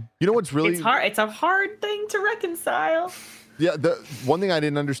know what's really... It's hard. It's a hard thing to reconcile. Yeah, the one thing I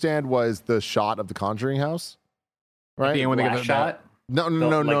didn't understand was the shot of the Conjuring house. Right? The last shot?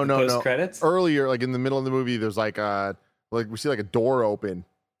 No. Credits? Earlier, like in the middle of the movie, there's like we see like a door open,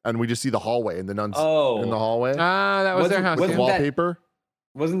 and we just see the hallway, and the nuns in the hallway. That was their house. With wallpaper.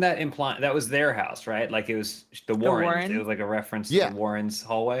 Wasn't that implying that was their house, right? Like it was the Warrens. It was like a reference to the Warrens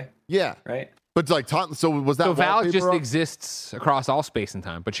hallway. Yeah. Right? But like, so was that? So Valak just exists across all space and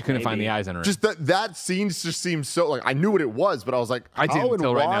time, but she couldn't find the eyes in her. Just that scene just seems so like I knew what it was, but I was like, I didn't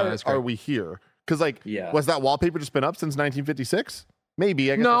until right now. Are we here? Because was that wallpaper just been up since 1956?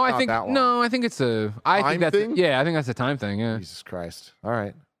 Maybe. I guess I think it's a time thing. Yeah, I think that's a time thing. Yeah. Jesus Christ. All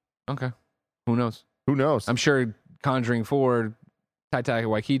right. Okay. Who knows? I'm sure Conjuring 4. Taika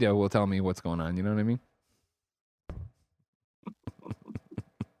Waititi will tell me what's going on. You know what I mean?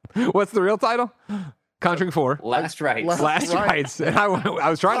 What's the real title? Conjuring 4. Last Rites. Last Rites. And I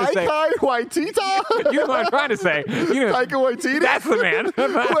was trying to say... Taika Waititi? You know what I'm trying to say. Taika Waititi? That's the man.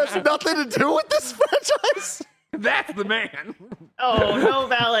 Who has nothing to do with this franchise? That's the man. Oh, no,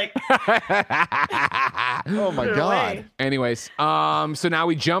 Valak. Oh, my God. Anyways, so now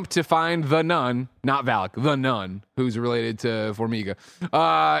we jump to find the nun, not Valak, the nun, who's related to Formiga.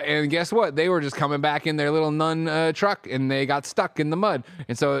 And guess what? They were just coming back in their little nun truck, and they got stuck in the mud.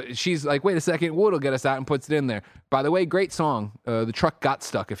 And so she's like, wait a second, Wood will get us out, and puts it in there. By the way, great song. The truck got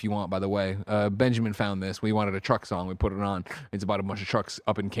stuck, if you want, by the way. Benjamin found this. We wanted a truck song. We put it on. It's about a bunch of trucks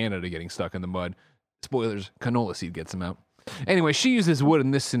up in Canada getting stuck in the mud. Spoilers, canola seed gets them out. Anyway, she uses Wood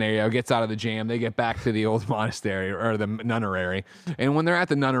in this scenario, gets out of the jam. They get back to the old monastery or the nunnery. And when they're at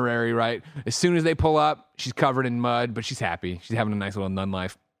the nunnery, right, as soon as they pull up, she's covered in mud, but she's happy. She's having a nice little nun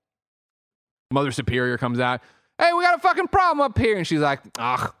life. Mother Superior comes out. Hey, we got a fucking problem up here. And she's like,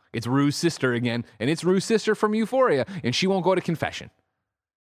 it's Rue's sister again. And it's Rue's sister from Euphoria. And she won't go to confession.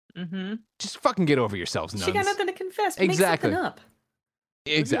 Mm-hmm. Just fucking get over yourselves, nuns. She got nothing to confess. Exactly. Make something up.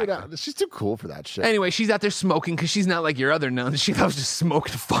 Exactly. She's too cool for that shit. Anyway, she's out there smoking because she's not like your other nuns. She loves to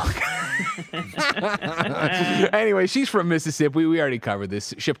smoke to fuck. Anyway, she's from Mississippi. We already covered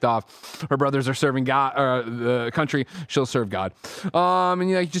this. Shipped off. Her brothers are serving God, the country. She'll serve God. And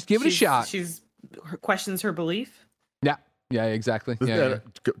you just give it a shot. She's questions her belief. Yeah, exactly. Yeah.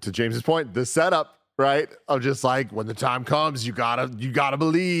 To James's point, the setup, right? Of just like when the time comes, you gotta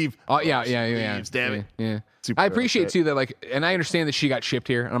believe. Oh yeah. Believes, damn it. Yeah. Super I appreciate too that and I understand that she got shipped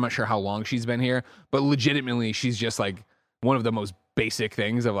here, and I'm not sure how long she's been here, but legitimately she's just like one of the most basic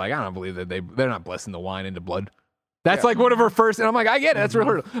things of like, I don't believe that they're not blessing the wine into blood. That's like one of her first, and I'm like, I get it. That's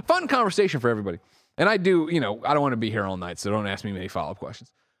real fun conversation for everybody. And I do, I don't want to be here all night, so don't ask me many follow-up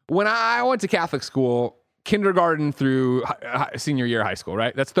questions. When I went to Catholic school, kindergarten through senior year of high school,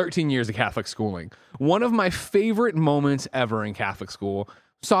 right? That's 13 years of Catholic schooling. One of my favorite moments ever in Catholic school,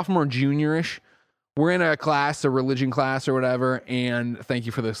 sophomore, junior-ish, we're in a class, a religion class or whatever, and thank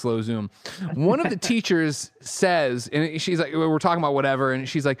you for the slow zoom. One of the teachers says, and she's like, we're talking about whatever, and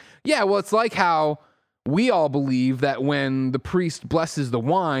she's like, yeah, well, it's like how we all believe that when the priest blesses the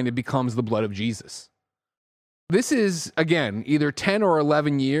wine, it becomes the blood of Jesus. This is, again, either 10 or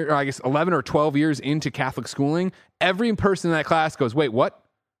 11 years, or I guess 11 or 12 years into Catholic schooling. Every person in that class goes, wait, what?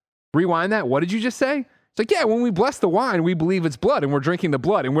 Rewind that. What did you just say? It's like, yeah, when we bless the wine, we believe it's blood, and we're drinking the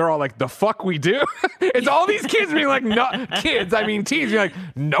blood. And we're all like, the fuck we do? It's all these kids being like, no, kids, I mean teens being like,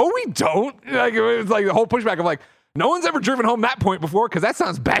 no, we don't. Like, it was like the whole pushback of like, no one's ever driven home that point before because that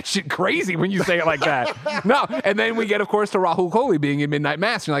sounds batshit crazy when you say it like that. No. And then we get, of course, to Rahul Kohli being in Midnight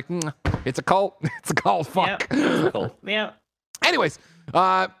Mass. You're like, it's a cult. It's a cult. Fuck. Yep. It's a cult. Yeah. Anyways,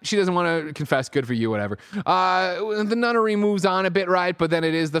 she doesn't want to confess. Good for you, whatever. The nunnery moves on a bit, right? But then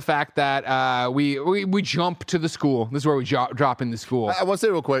it is the fact that we jump to the school. This is where we drop in the school. I want to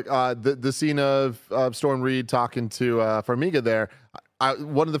say real quick, the scene of Storm Reed talking to Farmiga there.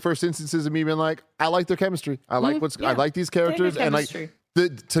 One of the first instances of me being like, I like their chemistry. I like I like these characters, and like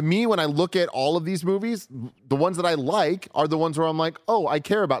to me, when I look at all of these movies, the ones that I like are the ones where I'm like, oh, I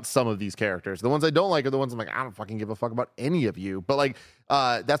care about some of these characters. The ones I don't like are the ones I'm like, I don't fucking give a fuck about any of you. But like,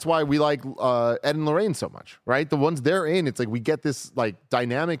 that's why we like Ed and Lorraine so much, right? The ones they're in, it's like we get this like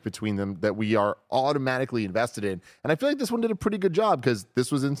dynamic between them that we are automatically invested in. And I feel like this one did a pretty good job because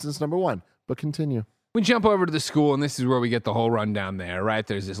this was instance number one. But continue. We jump over to the school, and this is where we get the whole rundown there, right?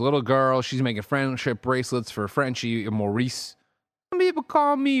 There's this little girl. She's making friendship bracelets for Frenchie, Maurice. Some people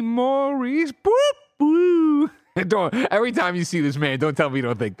call me Maurice. Boop, boo. Every time you see this man, don't tell me you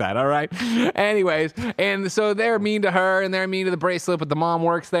don't think that, all right? Anyways, and so they're mean to her, and they're mean to the bracelet, but the mom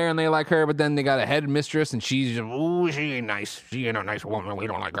works there, and they like her, but then they got a head mistress, and she's just, ooh, she ain't nice. She ain't a nice woman. We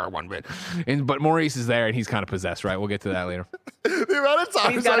don't like her one bit. But Maurice is there, and he's kind of possessed, right? We'll get to that later. The amount of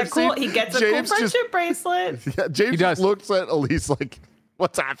times he gets a cool friendship bracelet. Yeah, James just looks at Elise like,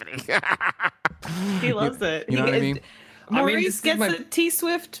 what's happening? He loves it. You know what I mean? Maurice gets a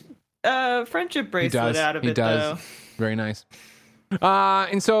T-Swift friendship bracelet out of it, though. Very nice.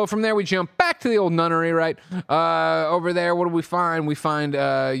 And so from there we jump back to the old nunnery, right? Over there, what do we find? We find,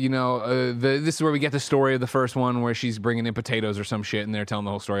 this is where we get the story of the first one where she's bringing in potatoes or some shit, and they're telling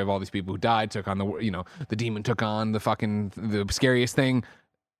the whole story of all these people who died, took on the demon took on the scariest thing.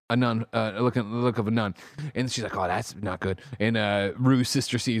 A nun, look of a nun. And she's like, oh, that's not good. And Rue's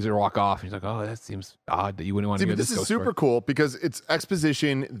sister sees her walk off. And she's like, oh, that seems odd that you wouldn't want to hear this. This is super cool because it's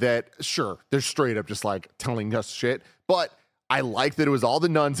exposition that, sure, they're straight up just like telling us shit. But I like that it was all the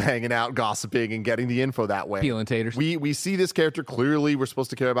nuns hanging out, gossiping, and getting the info that way. Peeling taters. We see this character clearly. We're supposed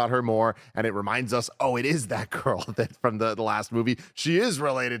to care about her more, and it reminds us, oh, it is that girl that from the last movie. She is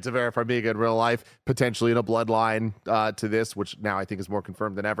related to Vera Farmiga in real life, potentially in a bloodline to this, which now I think is more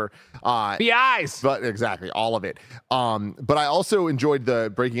confirmed than ever. The eyes, but exactly all of it. But I also enjoyed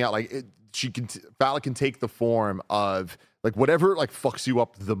the breaking out. Like Vala can take the form of like whatever like fucks you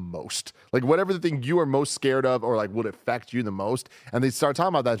up the most, like whatever the thing you are most scared of or like would affect you the most. And they start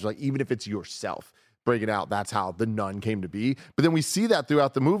talking about that, like even if it's yourself, breaking out, that's how the nun came to be. But then we see that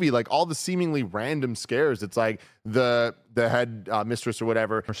throughout the movie, like all the seemingly random scares. It's like the head mistress or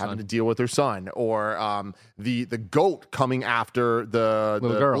whatever having to deal with her son, or the goat coming after the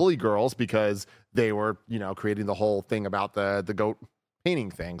bully girls because they were creating the whole thing about the goat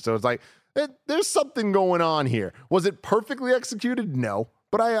painting thing. So it's like, there's something going on here. Was it perfectly executed? No,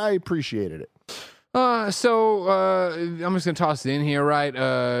 but I appreciated it. I'm just gonna toss it in here, right?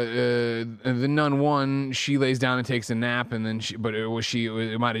 The nun 1, she lays down and takes a nap, and then it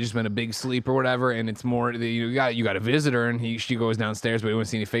might have just been a big sleep or whatever, and it's more you got a visitor, and she goes downstairs, but we don't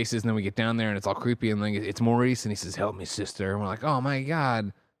see any faces, and then we get down there, and it's all creepy, and then it's Maurice, and he says, "Help me, sister," and we're like, "Oh my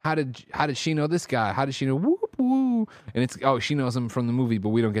god, how did she know this guy? How did she know?" Whoop woo, and she knows him from the movie, but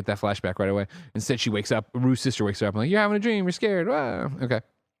we don't get that flashback right away. Instead, she wakes up. Rue's sister wakes her up, and like, "You're having a dream. You're scared." Okay,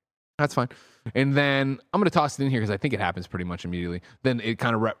 that's fine. And then I'm going to toss it in here because I think it happens pretty much immediately. Then it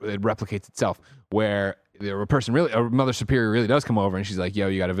kind of it replicates itself where a mother superior really does come over and she's like, "Yo,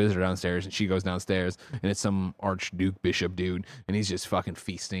 you got a visitor downstairs." And she goes downstairs and it's some archduke bishop dude and he's just fucking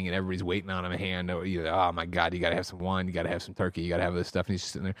feasting and everybody's waiting on him a hand. Oh my God, you got to have some wine. You got to have some turkey. You got to have this stuff. And he's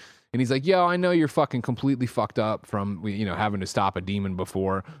just sitting there. And he's like, "Yo, I know you're fucking completely fucked up from, having to stop a demon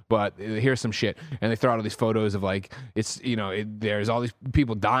before, but here's some shit." And they throw out all these photos of like, there's all these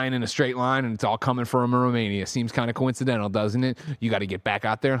people dying in a straight line and it's all coming from Romania. Seems kind of coincidental, doesn't it? You got to get back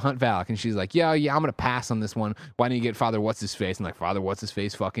out there and hunt Valak. And she's like, yeah, I'm going to pass on this one. Why don't you get Father What's-His-Face? And like, Father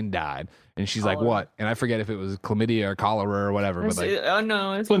What's-His-Face fucking died. And she's like, "What?" And I forget if it was chlamydia or cholera or whatever. But like, oh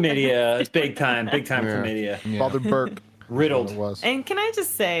no, it's chlamydia. It's big time chlamydia. Yeah. Father Burke. Riddled. And can I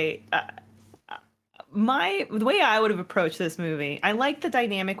just say, the way I would have approached this movie, I liked the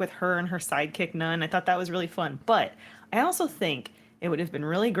dynamic with her and her sidekick nun. I thought that was really fun. But I also think it would have been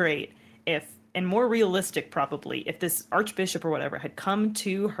really great and more realistic probably, if this archbishop or whatever had come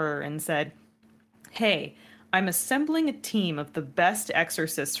to her and said, "Hey, I'm assembling a team of the best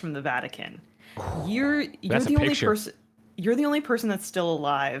exorcists from the Vatican. You're the only person. You're the only person that's still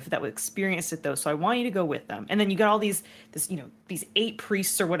alive that would experience it, though. So I want you to go with them." And then you got all these 8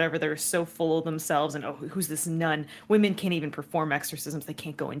 priests or whatever that are so full of themselves. And who's this nun? Women can't even perform exorcisms. They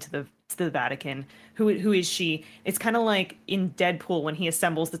can't go into the Vatican. Who is she? It's kind of like in Deadpool when he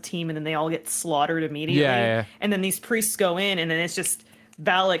assembles the team and then they all get slaughtered immediately. Yeah. And then these priests go in and then it's just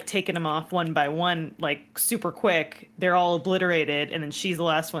Valak taking them off one by one, like super quick. They're all obliterated, and then she's the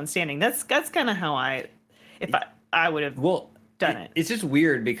last one standing. That's kind of how I would have done it. It's just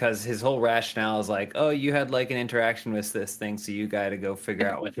weird because his whole rationale is like, "Oh, you had like an interaction with this thing, so you got to go figure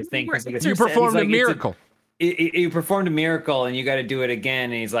out what the thing is." You performed a miracle. You performed a miracle, and you got to do it again.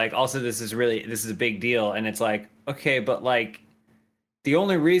 And he's like, "Also, this is a big deal." And it's like, okay, but like, the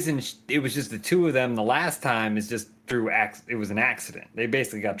only reason it was just the two of them the last time is just it was an accident. They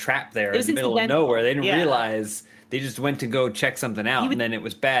basically got trapped there in the middle of nowhere. They didn't realize. They just went to go check something out, and then it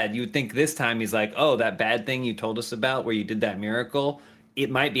was bad. You would think this time he's like, "Oh, that bad thing you told us about where you did that miracle, it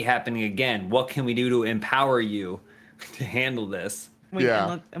might be happening again. What can we do to empower you to handle this?" We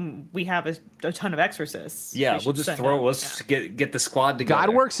have a ton of exorcists. Yeah, we'll just get the squad together.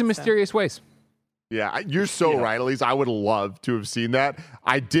 God works in mysterious ways. Yeah, you're so right. At least I would love to have seen that.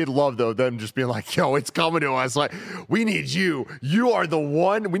 I did love, though, them just being like, "Yo, it's coming to us. Like, we need you. You are the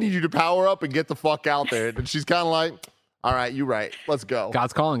one. We need you to power up and get the fuck out there." And she's kind of like, "All right, you're right. Let's go.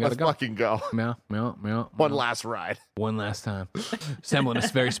 God's calling. Let's fucking go. Meow. One last ride. One last time." Assembling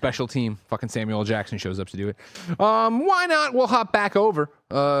this very special team. Fucking Samuel L. Jackson shows up to do it. Why not? We'll hop back over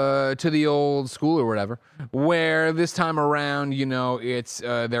to the old school or whatever, where this time around, it's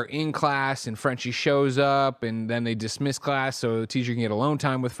they're in class and Frenchie shows up and then they dismiss class so the teacher can get alone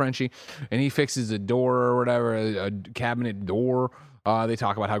time with Frenchie, and he fixes a door or whatever, a cabinet door. They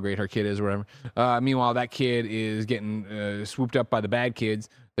talk about how great her kid is or whatever. Meanwhile, that kid is getting swooped up by the bad kids.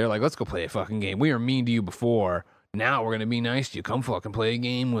 They're like, "Let's go play a fucking game. We were mean to you before. Now we're going to be nice to you. Come fucking play a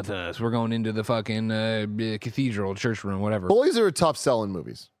game with us. We're going into the fucking cathedral, church room, whatever." Bullies are tough selling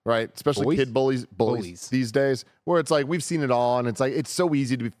movies, right? Especially kid bullies these days, where it's like we've seen it all, and it's like it's so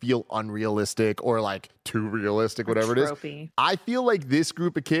easy to feel unrealistic or like too realistic, whatever it is. I feel like this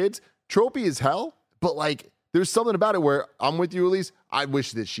group of kids, tropey as hell, but like there's something about it where I'm with you, Elise. I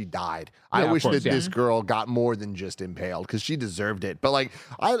wish that she died. I wish that this girl got more than just impaled because she deserved it. But like,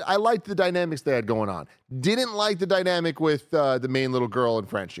 I liked the dynamics they had going on. Didn't like the dynamic with the main little girl and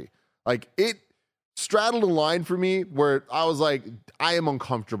Frenchie. Like, it straddled a line for me where I was like, I am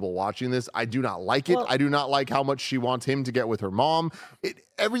uncomfortable watching this. I do not like it. I do not like how much she wants him to get with her mom.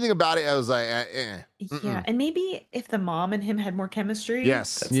 Everything about it, I was like, Yeah, and maybe if the mom and him had more chemistry.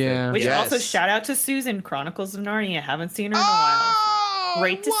 Yes. We should also shout out to Susan, Chronicles of Narnia. Haven't seen her in a while.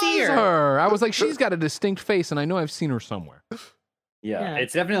 Great to see her. I was like, she's got a distinct face, and I know I've seen her somewhere. Yeah,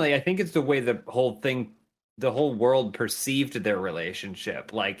 it's definitely, I think it's the way the whole world perceived their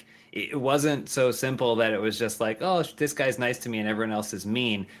relationship. Like, it wasn't so simple that it was just like, "Oh, this guy's nice to me and everyone else is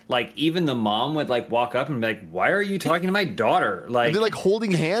mean." Like, even the mom would like walk up and be like, "Why are you talking to my daughter?" Like, and they're like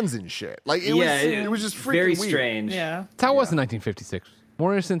holding hands and shit. Like, it was just freaking very weird. strange. Yeah. That's how it was in 1956.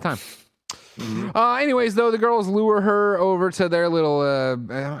 More innocent time. Anyways, though, the girls lure her over to their little,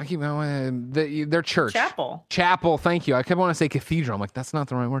 their church. Chapel, thank you. I kept wanting to say cathedral. I'm like, that's not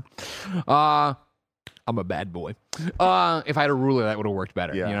the right word. I'm a bad boy. If I had a ruler, that would have worked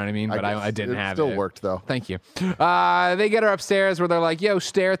better. Yeah, you know what I mean? But I didn't have it. Still worked, though. Thank you. They get her upstairs where they're like, yo,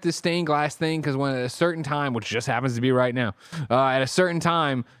 stare at this stained glass thing, because when at a certain time, which just happens to be right now, at a certain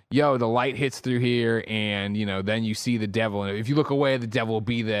time, yo, the light hits through here, and, then you see the devil. And if you look away, the devil will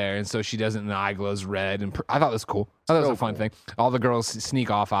be there. And so she does it, and the eye glows red. And I thought it was cool. I thought it was a fun thing. All the girls sneak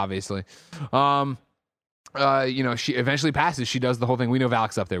off, obviously. She eventually passes. She does the whole thing. We know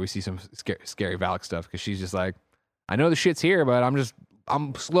Valak's up there. We see some scary Valak stuff because she's just like, I know the shit's here, but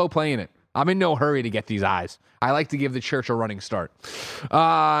I'm slow playing it. I'm in no hurry to get these eyes. I like to give the church a running start.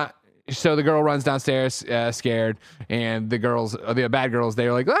 So the girl runs downstairs, scared, and the bad girls,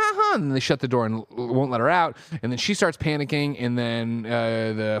 they're like, and they shut the door and won't let her out. And then she starts panicking, and then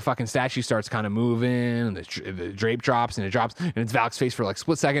the fucking statue starts kind of moving, and the drape drops, and it's Valak's face for like a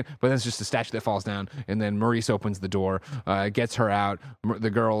split second, but then it's just a statue that falls down. And then Maurice opens the door, gets her out. The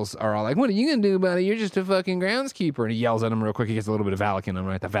girls are all like, what are you gonna do about it? You're just a fucking groundskeeper. And he yells at them real quick. He gets a little bit of Valak in him,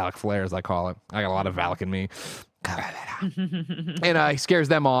 right? The Valak flare, as I call it. I got a lot of Valak in me. And he scares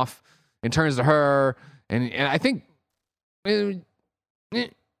them off and turns to her, and I think, no,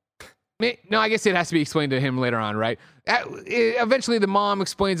 I guess it has to be explained to him later on, right? Eventually, the mom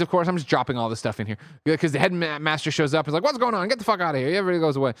explains, of course, I'm just dropping all this stuff in here, because the headmaster shows up and is like, what's going on? Get the fuck out of here. Everybody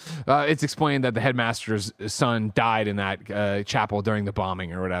goes away. It's explained that the headmaster's son died in that chapel during the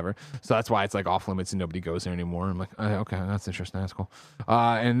bombing or whatever, so that's why it's like off limits and nobody goes there anymore. I'm like, okay, that's interesting, that's cool.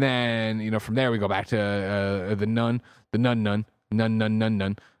 And then, from there, we go back to the nun.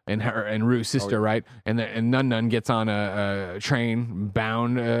 And her and Rue's sister, right? And Nun gets on a train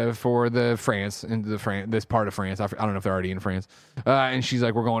bound for this part of France. I don't know if they're already in France. And she's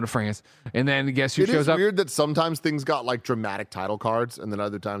like, "We're going to France." And then guess who shows up? It's weird that sometimes things got like dramatic title cards, and then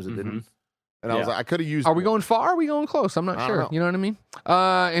other times it didn't. And I was like, I could have used. Are we going far? Or are we going close? I'm not sure. You know what I mean?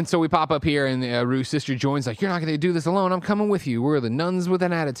 And so we pop up here, and Rue's sister joins. Like, you're not going to do this alone. I'm coming with you. We're the nuns with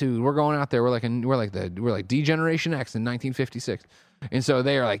an attitude. We're going out there. We're like D Generation X in 1956. And so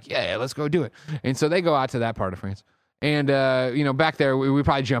they are like, yeah, let's go do it. And so they go out to that part of France. And, back there, we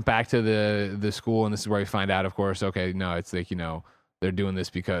probably jump back to the school, and this is where we find out, of course, okay, no, it's like, they're doing this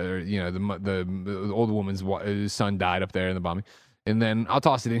because, the old woman's son died up there in the bombing. And then I'll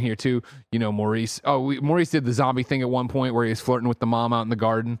toss it in here, too, Maurice. Maurice did the zombie thing at one point where he was flirting with the mom out in the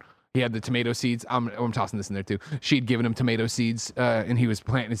garden. He had the tomato seeds. I'm tossing this in there, too. She'd given him tomato seeds, and he was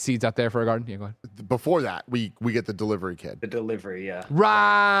planting seeds out there for a garden. Yeah, go ahead. Before that, we get the delivery kid. The delivery, yeah.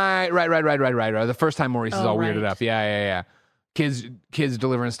 Right. The first time Maurice is all weirded up. Yeah. Kids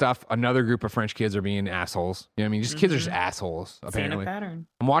delivering stuff. Another group of French kids are being assholes. You know what I mean? Kids are just assholes, apparently. Pattern.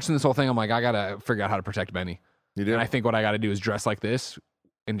 I'm watching this whole thing. I'm like, I got to figure out how to protect Benny. You do? And I think what I got to do is dress like this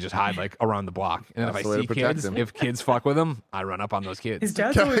and just hide like around the block. And then if kids fuck with them, I run up on those kids. His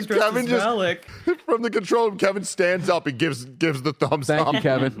dad's always dressed as Valak. From the control room, Kevin stands up and gives the thumbs up. Thank you,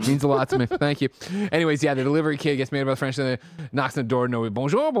 Kevin. Means a lot to me. Thank you. Anyways, yeah, the delivery kid gets made by the French, and knocks on the door. No,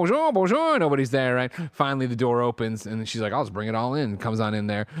 bonjour. Nobody's there, right? Finally, the door opens, and she's like, I'll just bring it all in. Comes on in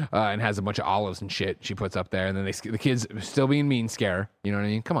there and has a bunch of olives and shit she puts up there. And then the kids, still being mean, scare her. You know what I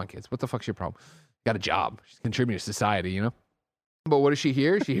mean? Come on, kids. What the fuck's your problem? Got a job. She's contributing to society, But what does she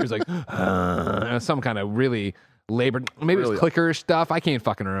hear? She hears like some kind of really labored, maybe it's clicker stuff. I can't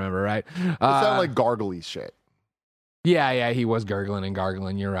fucking remember, right? It sounded like gargly shit. Yeah, he was gurgling.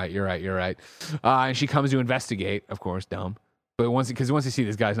 You're right. And she comes to investigate, of course, dumb. But once you see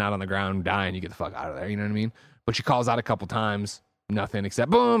this guy's not on the ground dying, you get the fuck out of there. You know what I mean? But she calls out a couple times, nothing except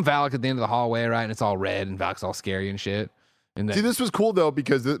boom, Valak at the end of the hallway, right? And it's all red, and Valak's all scary and shit. See, this was cool, though,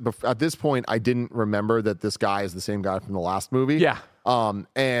 because at this point, I didn't remember that this guy is the same guy from the last movie. Yeah.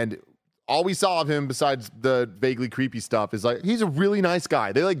 And all we saw of him, besides the vaguely creepy stuff, is like, he's a really nice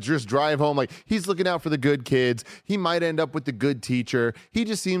guy. They, like, just drive home. Like, he's looking out for the good kids. He might end up with the good teacher. He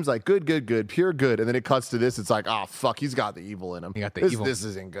just seems like good, pure good. And then it cuts to this. It's like, oh, fuck, he's got the evil in him. He got the evil. This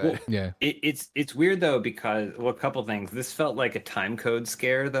isn't good. Well, yeah. It's weird, though, because, a couple things. This felt like a time code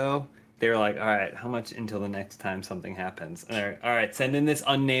scare, though. They were like, all right, how much until the next time something happens? And all right, send in this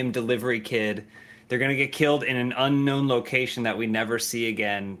unnamed delivery kid. They're going to get killed in an unknown location that we never see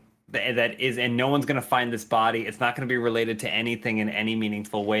again. And no one's going to find this body. It's not going to be related to anything in any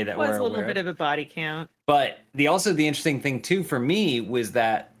meaningful way that we're aware of. It was a little bit of a body count. But the interesting thing, too, for me was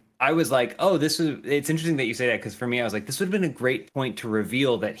that I was like, it's interesting that you say that, because for me, I was like, this would have been a great point to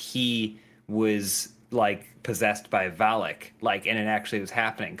reveal that he was like possessed by Valak, and it actually was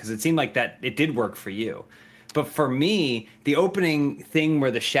happening, because it seemed like that it did work for you. But for me, the opening thing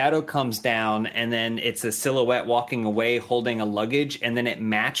where the shadow comes down and then it's a silhouette walking away holding a luggage, and then it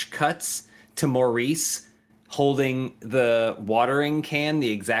match cuts to Maurice holding the watering can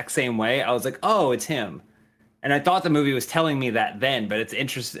the exact same way. I was like, oh, it's him. And I thought the movie was telling me that then, but it's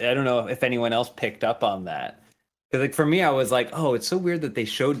interesting. I don't know if anyone else picked up on that. Because like for me, I was like, oh, it's so weird that they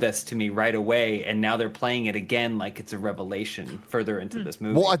showed this to me right away, and now they're playing it again like it's a revelation further into this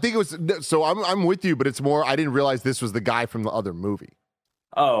movie. Well, I think it was. So I'm with you, but it's more. I didn't realize this was the guy from the other movie.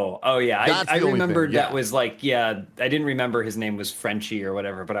 Oh yeah. I remembered thing, that was like, I didn't remember his name was Frenchie or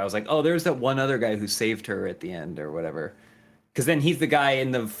whatever, but I was like, oh, there's that one other guy who saved her at the end or whatever. Because then he's the guy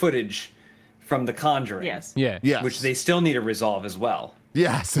in the footage from The Conjuring. Yes. Yeah. Yes. Which they still need to resolve as well.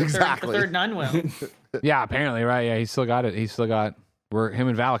 Yes, exactly. The third nun will. Yeah, apparently, right? Yeah, he's still got it. He's still got. Him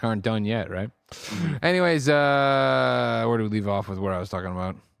and Valak aren't done yet, right? Anyways, where do we leave off with what I was talking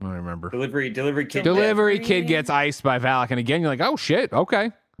about? I don't remember. Delivery kid. Delivery kid gets iced by Valak, and again, you're like, oh shit,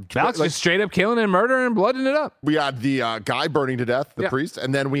 okay. Valak's just straight up killing and murdering and blooding it up. We had the guy burning to death, the priest,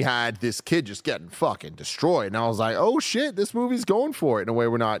 and then we had this kid just getting fucking destroyed. And I was like, oh shit, this movie's going for it in a way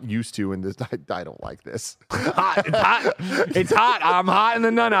we're not used to. And this, I don't like this. Hot. It's hot. It's hot. I'm hot in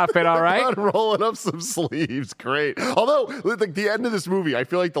the nun outfit, all right? Rolling up some sleeves. Great. Although, like the end of this movie, I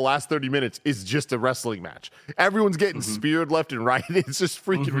feel like the last 30 minutes is just a wrestling match. Everyone's getting speared left and right. It's just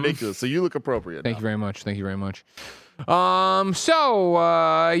freaking ridiculous. So you look appropriate. Thank you very much. Thank you very much. The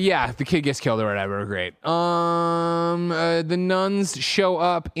kid gets killed or whatever. Great. The nuns show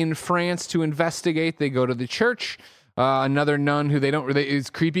up in France to investigate. They go to the church. Another nun who it's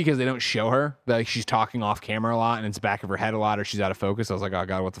creepy because they don't show her. Like she's talking off camera a lot and it's back of her head a lot or she's out of focus. I was like, oh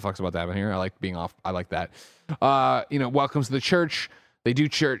God, what the fuck's about to happen here? I like being off. I like that. Welcomes to the church. They do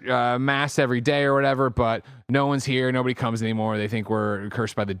church mass every day or whatever, but no one's here. Nobody comes anymore. They think we're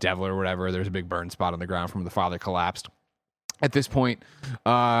cursed by the devil or whatever. There's a big burn spot on the ground from the father collapsed. At this point,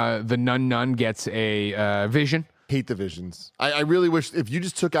 the nun gets a vision. Hate the visions. I really wish if you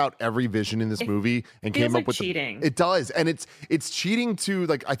just took out every vision in this movie and came up with cheating. It does, and it's cheating to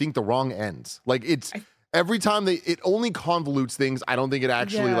like I think the wrong ends. Like every time it only convolutes things. I don't think it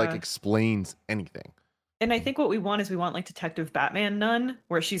actually like explains anything. And I think what we want like Detective Batman nun,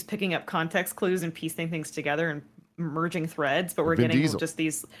 where she's picking up context clues and piecing things together and merging threads, but we're getting just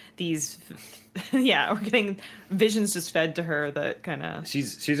these we're getting visions just fed to her that kind of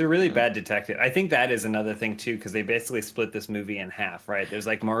she's a really bad detective. I think that is another thing too, because they basically split this movie in half, right? There's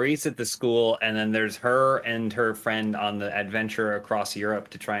like Maurice at the school, and then there's her and her friend on the adventure across Europe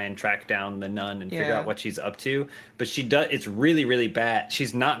to try and track down the nun and figure out what she's up to. But it's really, really bad.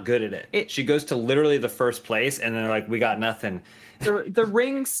 She's not good at it. She goes to literally the first place and they're like, we got nothing. The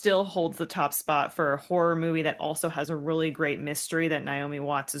Ring still holds the top spot for a horror movie that also has a really great mystery that Naomi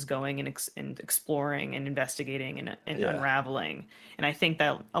Watts is going and exploring and investigating and unraveling. And I think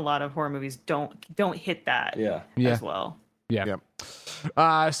that a lot of horror movies don't hit that as well. Yeah.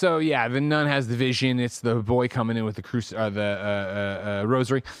 The nun has the vision. It's the boy coming in with the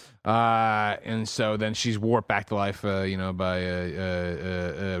rosary. And so then she's warped back to life, by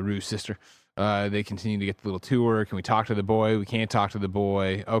Rue's sister. They continue to get the little tour. Can we talk to the boy? We can't talk to the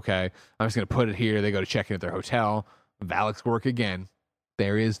boy. Okay. I'm just going to put it here. They go to check in at their hotel. Valak's work again.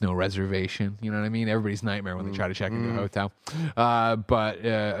 There is no reservation. You know what I mean? Everybody's nightmare when they try to check into a hotel. But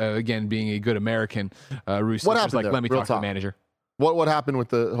again, being a good American, Rue's like, let me talk to the manager. What happened with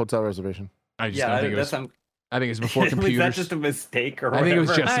the hotel reservation? I just don't think it was... I think it's before computers. Was that just a mistake, or whatever? I think it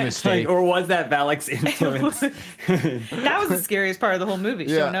was just a mistake, or was that Valak's influence? That was the scariest part of the whole movie,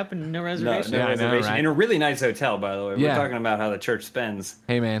 showing up and no reservation. No reservation, right? In a really nice hotel, by the way. We're talking about how the church spends.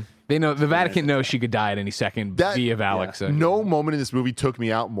 Hey, man, they know the Vatican knows she could die at any second via Valak. Yeah. So. No moment in this movie took me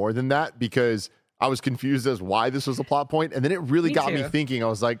out more than that because I was confused as why this was a plot point, and then it really got me thinking. I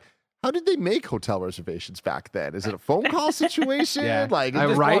was like, how did they make hotel reservations back then? Is it a phone call situation? Like,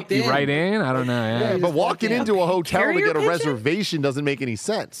 you write in? I don't know. Yeah, but walking into a hotel to get a reservation doesn't make any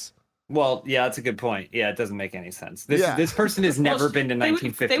sense. Well, yeah, that's a good point. Yeah, it doesn't make any sense. This person has never been to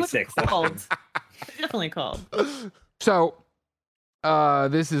 1956. They called. Definitely called. So,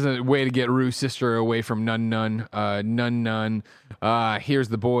 this is a way to get Rue's sister away from Nun. Here's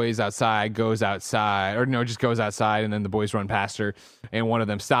the boys outside, goes outside, just goes outside, and then the boys run past her, and one of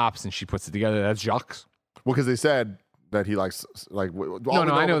them stops, and she puts it together. That's Jacques. Well, because they said that he likes, like... No,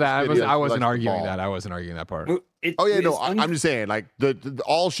 I know that. I wasn't arguing that. I wasn't arguing that part. I'm just saying, like,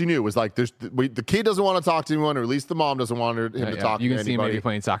 all she knew was, like, the kid doesn't want to talk to anyone, or at least the mom doesn't want him to talk to anybody. You can see him maybe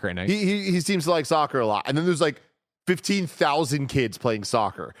playing soccer at night. He seems to like soccer a lot. And then there's, like, 15,000 kids playing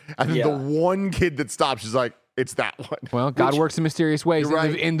soccer. And then the one kid that stops is like, It's that one. Well, God works in mysterious ways,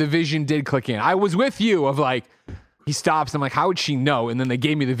 and the vision did click in. I was with you of like, he stops. I'm like, how would she know? And then they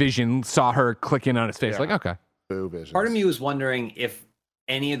gave me the vision, saw her click in on his face. Like, okay. Boo visions. Part of me was wondering if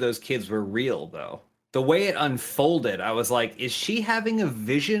any of those kids were real, though. The way it unfolded, I was like, is she having a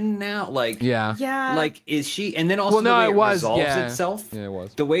vision now? Like, yeah. Like, is she? And then also the way it resolves itself. Yeah, it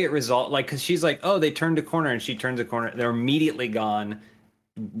was. The way it resolved, like, because she's like, oh, they turned a corner, and she turns a corner. They're immediately gone.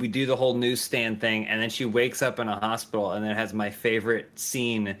 We do the whole newsstand thing, and then she wakes up in a hospital, and then it has my favorite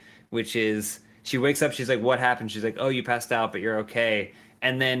scene, which is she wakes up, she's like, what happened? She's like, oh, you passed out, but you're okay.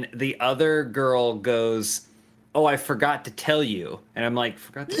 And then the other girl goes, oh, I forgot to tell you. And I'm like,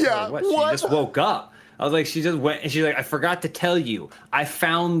 forgot to tell you what? She just woke up. I was like, she just went, and she's like, I forgot to tell you. I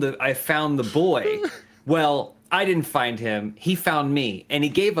found the boy. Well, I didn't find him. He found me, and he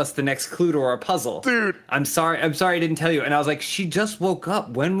gave us the next clue to our puzzle. Dude, I'm sorry I didn't tell you. And I was like, she just woke up.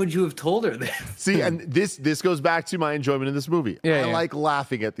 When would you have told her this? See, and this goes back to my enjoyment in this movie. I like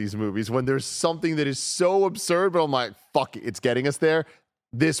laughing at these movies when there's something that is so absurd, but I'm like, fuck it, it's getting us there.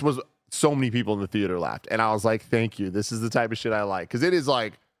 This was so many people in the theater laughed, and I was like, thank you. This is the type of shit I like, because it is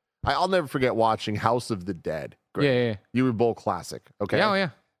like, I'll never forget watching House of the Dead. Greg. Yeah. You were both classic, okay? Yeah, oh, yeah.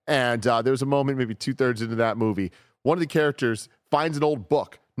 And there was a moment, maybe 2/3 into that movie, one of the characters finds an old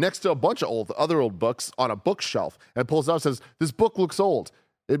book next to a bunch of other old books on a bookshelf and pulls it out and says, this book looks old.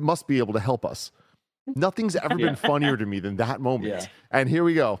 It must be able to help us. Nothing's ever been funnier to me than that moment. Yeah. And here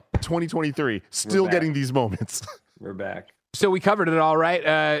we go, 2023, still getting these moments. We're back. So we covered it all, right?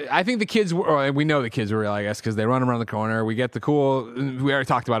 I think the kids we know the kids were real, I guess, because they run around the corner. We get we already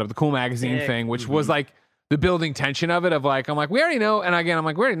talked about it, the cool magazine thing, which was like the building tension of it, of like, I'm like, we already know. And again, I'm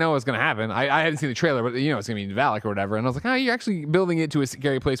like, we already know what's going to happen. I hadn't seen the trailer, but it's going to be Valak or whatever. And I was like, oh, you're actually building it to a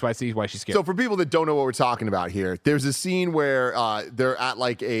scary place why she's scared. So for people that don't know what we're talking about here, there's a scene where they're at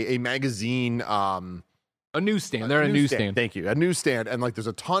like a magazine, a newsstand. They're a newsstand. Thank you. A newsstand. And like there's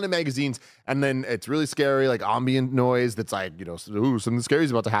a ton of magazines. And then it's really scary, like ambient noise that's like, ooh, something scary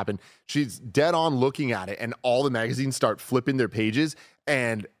is about to happen. She's dead on looking at it. And all the magazines start flipping their pages.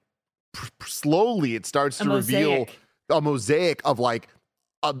 And slowly it starts to reveal a mosaic of like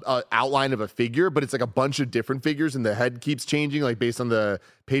a outline of a figure. But it's like a bunch of different figures. And the head keeps changing like based on the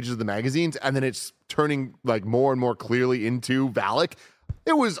pages of the magazines. And then it's turning like more and more clearly into Valak.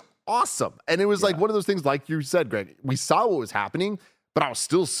 It was awesome. And it was like one of those things, like you said, Greg, we saw what was happening, but I was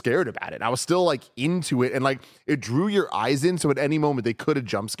still scared about it. I was still like into it, and like it drew your eyes in. So at any moment they could have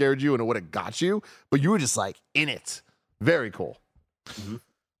jump scared you and it would have got you, but you were just like in it. Very cool. Mm-hmm.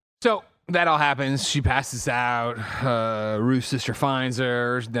 So that all happens. She passes out. Ruth's sister finds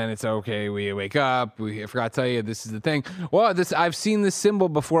her. Then it's okay. We wake up. I forgot to tell you, this is the thing. Well, I've seen this symbol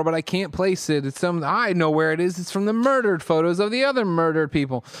before, but I can't place it. I know where it is. It's from the murdered photos of the other murdered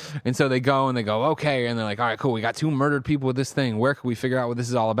people. And so they go, okay. And they're like, all right, cool. We got 2 murdered people with this thing. Where can we figure out what this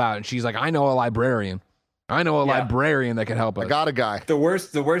is all about? And she's like, I know a librarian. Librarian that can help us. I got a guy. The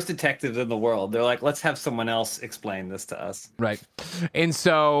worst detectives in the world. They're like, let's have someone else explain this to us. Right. And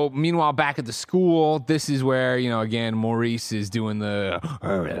so, meanwhile, back at the school, this is where, again, Maurice is doing the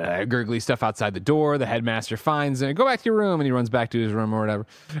gurgly stuff outside the door. The headmaster finds him. Go back to your room. And he runs back to his room or whatever.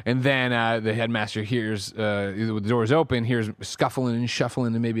 And then the headmaster hears the door's open, hears scuffling and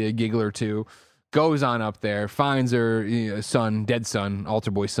shuffling and maybe a giggle or two. Goes on up there, finds her son, dead son,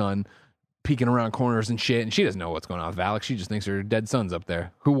 altar boy son, peeking around corners and shit, and she doesn't know what's going on with Valak. She just thinks her dead son's up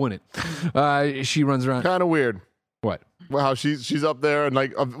there. Who wouldn't? She runs around. Kind of weird. What? Well, how she's up there, and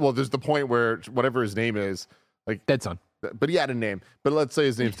like, there's the point where whatever his name is, like dead son. But he had a name. But let's say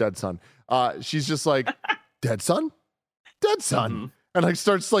his name's dead son. She's just like, dead son, and like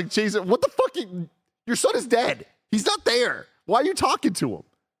starts like chasing. What the fuck? Your son is dead. He's not there. Why are you talking to him?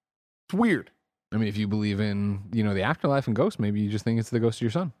 It's weird. I mean, if you believe in, the afterlife and ghosts, maybe you just think it's the ghost of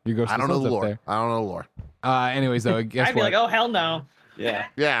your son. Your ghost. I don't know the lore. I don't know the lore. Anyways, though, guess I'd be like, oh hell no.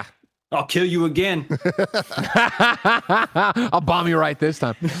 Yeah. I'll kill you again. I'll bomb you right this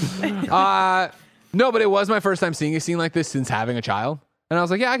time. No, but it was my first time seeing a scene like this since having a child, and I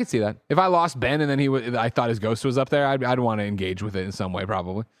was like, yeah, I could see that. If I lost Ben and then I thought his ghost was up there, I'd want to engage with it in some way,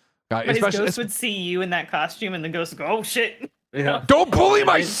 probably. But his ghost would see you in that costume, and the ghost would go, oh shit. Yeah. Don't bully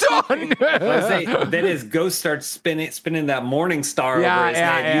my son. Then his ghost starts spinning that morning star over his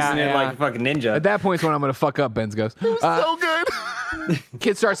head, using it like a fucking ninja. At that point, when I'm gonna fuck up Ben's ghost. It was so good.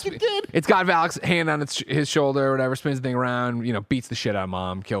 Kid starts. It's got Valak's hand on his shoulder or whatever, spins the thing around. Beats the shit out of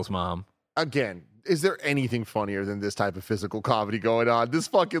mom, kills mom. Again, is there anything funnier than this type of physical comedy going on? This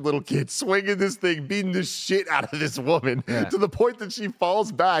fucking little kid swinging this thing, beating the shit out of this woman to the point that she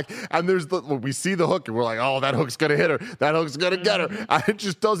falls back. And we see the hook and we're like, oh, that hook's going to hit her. That hook's going to get her. And it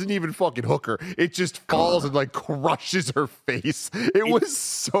just doesn't even fucking hook her. It just falls and like crushes her face. It was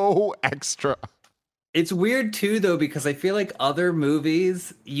so extra. It's weird too, though, because I feel like other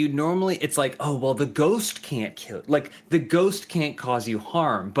movies, it's like, oh, well, the ghost can't kill, like the ghost can't cause you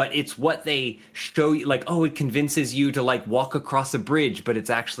harm, but it's what they show you, like, oh, it convinces you to like walk across a bridge, but it's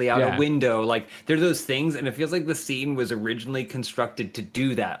actually out a window. Like there are those things, and it feels like the scene was originally constructed to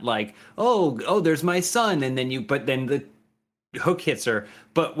do that. Like, oh, there's my son, and but then the hook hits her.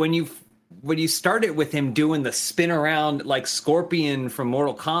 But when you start it with him doing the spin around like Scorpion from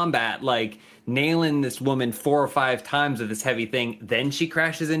Mortal Kombat, like nailing this woman 4 or 5 times with this heavy thing, then she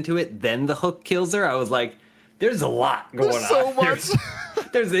crashes into it, then the hook kills her. I was like, there's a lot going on. So much.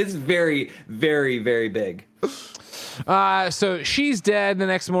 It's very, very, very big. So she's dead. The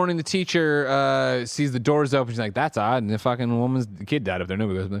next morning, the teacher sees the doors open. She's like, "That's odd." And the kid died up there.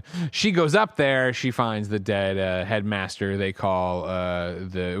 Nobody goes. She goes up there. She finds the dead headmaster. They call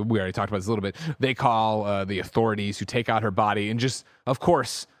we already talked about this a little bit. They call the authorities, who take out her body and just, of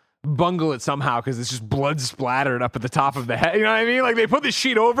course, bungle it somehow because it's just blood splattered up at the top of the head. You know what I mean? Like they put the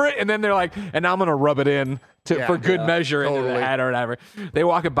sheet over it and then they're like, and now I'm gonna rub it in for good measure into the head or whatever. They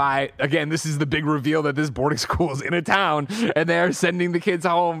walk it by. Again, this is the big reveal that this boarding school is in a town and they're sending the kids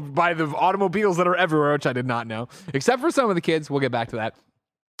home by the automobiles that are everywhere, which I did not know, except for some of the kids. We'll get back to that.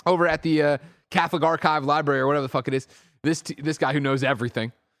 Over at the Catholic Archive Library or whatever the fuck it is, this guy who knows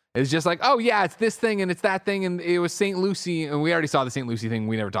everything is just like, oh yeah, it's this thing and it's that thing, and it was St. Lucy, and we already saw the St. Lucy thing.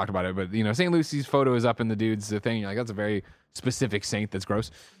 We never talked about it, but St. Lucy's photo is up in the dude's thing. You're like, that's a very specific saint. That's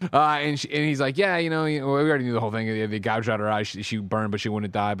gross. And he's like, yeah, we already knew the whole thing. They gouged out her eyes. She burned, but she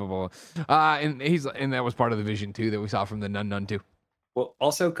wouldn't die. Blah blah blah. And that was part of the vision too that we saw from the Nun too. Well,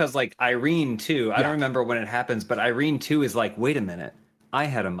 also because like Irene too. I don't remember when it happens, but Irene too is like, wait a minute. I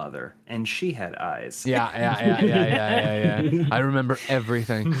had a mother, and she had eyes. Yeah. I remember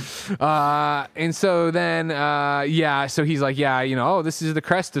everything. And so then, so he's like, oh, this is the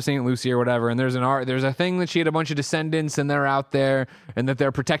crest of St. Lucy or whatever. And there's a thing that she had a bunch of descendants, and they're out there, and that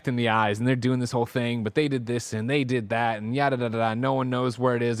they're protecting the eyes, and they're doing this whole thing, but they did this, and they did that, and yada, da, da, da. No one knows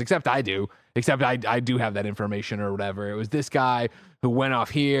where it is, except I do. Except I do have that information or whatever. It was this guy who went off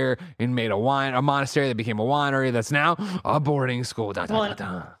here and made a monastery that became a winery that's now a boarding school.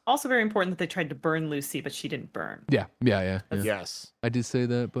 Also very important that they tried to burn Lucy, but she didn't burn. Yeah. Yes. I did say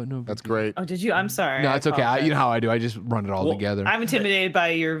that, but no. That's great. Oh, did you? I'm sorry. No, it's okay. You know how I do. I just run it all together. I'm intimidated by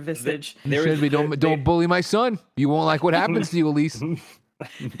your visage. Don't bully my son. You won't like what happens to you, Elise.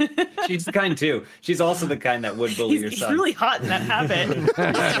 She's kind too. She's also the kind that would bully your son. He's really hot in that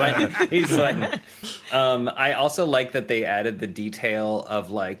habit. He's sweating. I also like that they added the detail of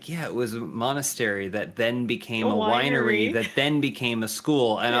like, it was a monastery that then became a winery that then became a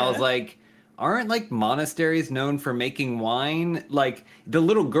school. And I was like, aren't like monasteries known for making wine? Like the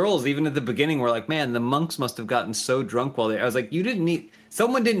little girls, even at the beginning, were like, man, the monks must have gotten so drunk while I was like,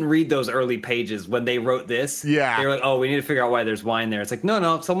 someone didn't read those early pages when they wrote this. Yeah. They were like, oh, we need to figure out why there's wine there. It's like,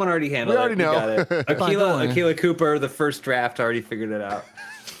 no, someone already handled it. We already know. Got it. Akilah Cooper, the first draft, already figured it out.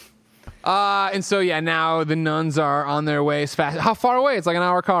 And so now the nuns are on their way as fast. How far away? It's like an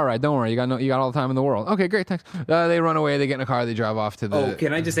hour car ride. Don't worry, you got all the time in the world. Okay, great, thanks. They run away. They get in a car. They drive off to the. Oh,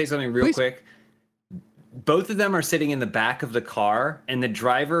 can I just say something real quick? Both of them are sitting in the back of the car, and the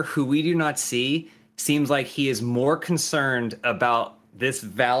driver, who we do not see, seems like he is more concerned about this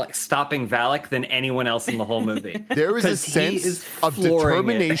stopping Valak than anyone else in the whole movie. There is a sense of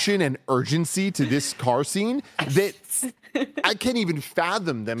determination and urgency to this car scene that I can't even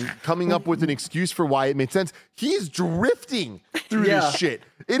fathom them coming up with an excuse for why it made sense. He is drifting through this shit.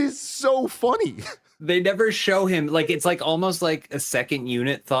 It is so funny. They never show him, like, it's like almost like a second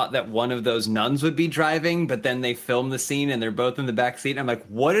unit thought that one of those nuns would be driving, but then they film the scene and they're both in the back seat. I'm like,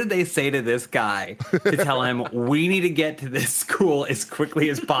 what did they say to this guy to tell him we need to get to this school as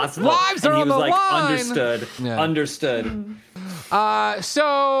quickly as possible? Lives are on the line. Understood.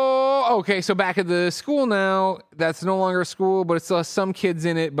 So back at the school now. That's no longer a school, but it still has some kids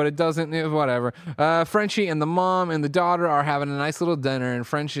in it, but it doesn't, whatever. Frenchie and the mom and the daughter are having a nice little dinner, and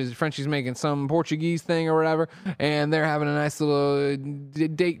Frenchie's making some Portuguese thing or whatever, and they're having a nice little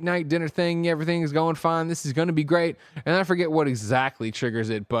date night dinner thing. Everything is going fine. This is going to be great. And I forget what exactly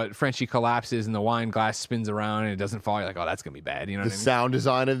triggers it, but Frenchie collapses and the wine glass spins around and it doesn't fall. You're like, oh, that's going to be bad. You know what I mean? The sound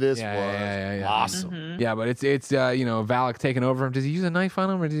design of this was awesome. Mm-hmm. Yeah, but it's Valak taking over him. Does he use a knife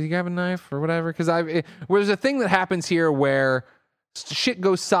on him, or does he grab a knife or whatever? Because there's a thing that happens here where shit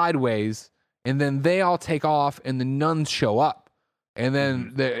goes sideways and then they all take off, and the nuns show up, and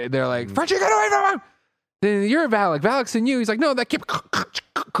then they're like, Frenchie, get away from him! Then you're Valak. Valak's in you. He's like, no, that kid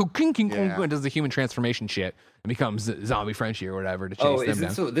does the human transformation shit and becomes zombie Frenchie or whatever to chase them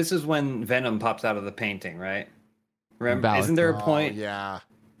down. So this is when Venom pops out of the painting, right? Remember, Valak. isn't there a point? Yeah.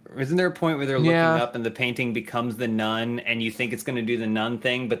 Isn't there a point where they're looking up and the painting becomes the nun, and you think it's going to do the nun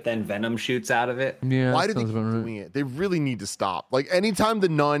thing, but then Venom shoots out of it? Yeah. Why do they keep doing it? They really need to stop. Like anytime the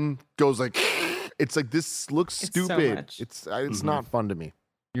nun goes like, it's like this looks stupid. It's not fun to me.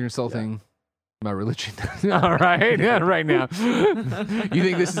 You're insulting my religion. All right. Yeah, right now. You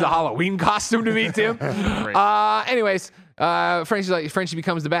think this is a Halloween costume to me, Tim? Anyways, Frenchie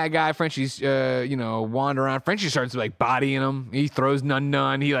becomes the bad guy. Frenchie's, wander around. Frenchie starts like bodying him. He throws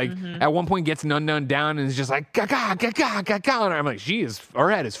Nun. He at one point gets Nun down and is just like, ga-ga, ga-ga, ga-ga. And I'm like, her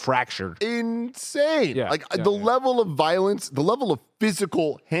head is fractured. Insane. Yeah, the level of violence, the level of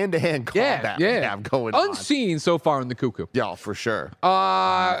physical hand-to-hand combat we have going on. Unseen so far in the Cuckoo. Yeah, for sure.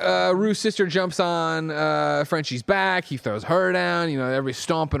 Rue's sister jumps on Frenchie's back. He throws her down. Everybody's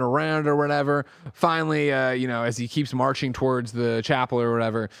stomping around or whatever. Finally, as he keeps marching towards the chapel or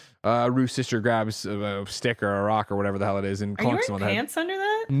whatever, Rue's sister grabs a stick or a rock or whatever the hell it is and clunks him on the head. Are you wearing pants under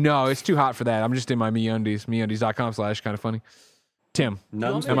that? No, it's too hot for that. I'm just in my MeUndies. MeUndies.com/kindafunny. Tim,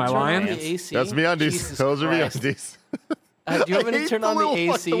 am I lying? That's MeUndies. Those are MeUndies. Do you have any turn on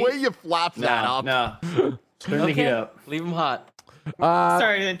the AC? The way you flap that up. No. Turn the heat up. Leave them hot.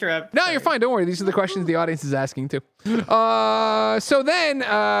 Sorry to interrupt. No, you're fine. Don't worry. These are the questions the audience is asking too. So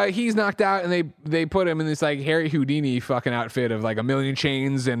then he's knocked out, and they put him in this like Harry Houdini fucking outfit of like a million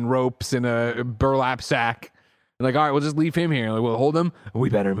chains and ropes and a burlap sack. They're like, all right, we'll just leave him here. Like, we'll hold him. We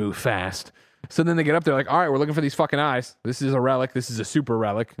better move fast. So then they get up there like, all right, we're looking for these fucking eyes. This is a relic. This is a super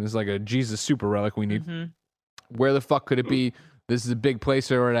relic. This is like a Jesus super relic we need. Where the fuck could it be? This is a big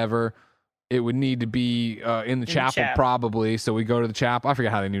place or whatever. It would need to be in the chapel probably. So we go to the chapel. I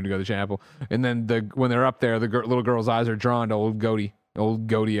forget how they knew to go to the chapel. And then when they're up there, the little girl's eyes are drawn to old Goaty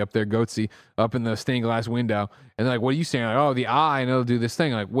up there, Goatsy, up in the stained glass window. And they're like, what are you saying? Like, oh, the eye, and it'll do this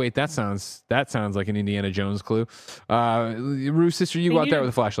thing. I'm like, wait, that sounds like an Indiana Jones clue. Rue's sister, you go out there with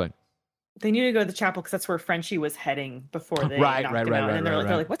a flashlight. They need to go to the chapel because that's where Frenchie was heading before they knocked him out. And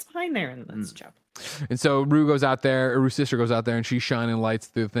they're like, what's behind there? And that's the chapel. And so Rue's sister goes out there, and she's shining lights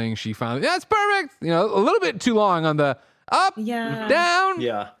through the thing. She finally, it's perfect. A little bit too long on the up, down,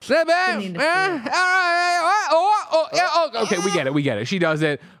 step back. All right. Okay, we get it. She does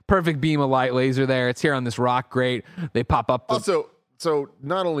it. Perfect beam of light, laser there. It's here on this rock. Great. They pop up. So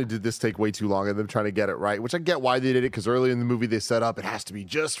not only did this take way too long and them trying to get it right, which I get why they did it, because early in the movie they set up it has to be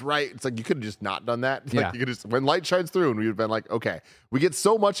just right. It's like you could have just not done that. Like you could just, when light shines through, and we would have been like, okay, we get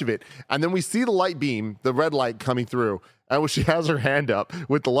so much of it, and then we see the light beam, the red light coming through, and when she has her hand up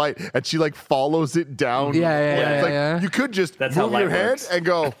with the light, and she like follows it down. You could just move your hand and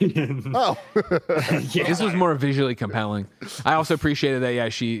go, oh. This was more visually compelling. I also appreciated that. Yeah,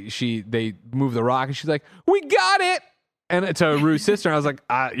 they move the rock, and she's like, we got it. And to Rue's sister, and I was like,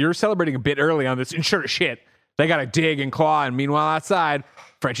 you're celebrating a bit early on this. And sure as shit, they got to dig and claw. And meanwhile, outside,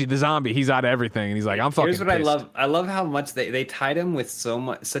 Frenchie the zombie, he's out of everything. And he's like, I'm fucking pissed. I love. I love how much they tied him with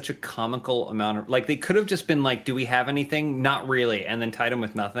such a comical amount of, like, they could have just been like, do we have anything? Not really. And then tied him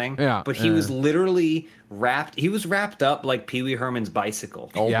with nothing. Yeah. But he was literally wrapped up like Pee Wee Herman's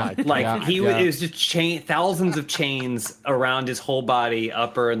bicycle. Oh my God. Like it was just thousands of chains around his whole body,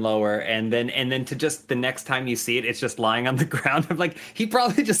 upper and lower, and then to just the next time you see it, it's just lying on the ground. I'm like, he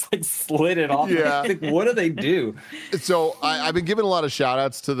probably just like slid it off. Yeah. Like, what do they do? So I've been giving a lot of shout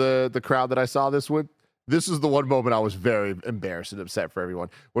outs to the crowd that I saw this with. This is the one moment I was very embarrassed and upset for everyone.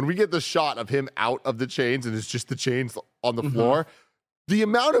 When we get the shot of him out of the chains and it's just the chains on the floor, the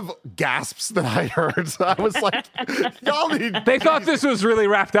amount of gasps that I heard, I was like, y'all need... They thought this was really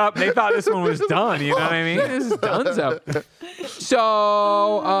wrapped up. They thought this one was done. You know what I mean? This is done. So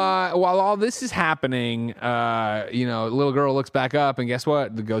while all this is happening, little girl looks back up, and guess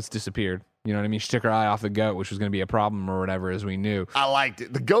what? The goat's disappeared. You know what I mean? She took her eye off the goat, which was going to be a problem or whatever, as we knew. I liked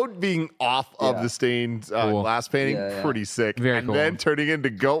it. The goat being off of the stained glass painting, pretty sick. Very cool. And then turning into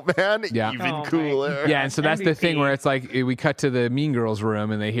Goat Man, even cooler. Yeah, and so that's the thing where it's like we cut to the Mean Girls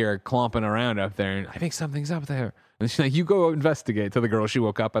room, and they hear her clomping around up there, and I think something's up there. And she's like, you go investigate. To the girl, she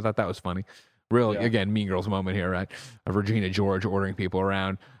woke up. I thought that was funny. Really, again, Mean Girls moment here, right? Regina George ordering people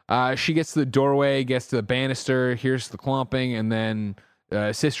around. She gets to the doorway, gets to the banister, hears the clomping, and then...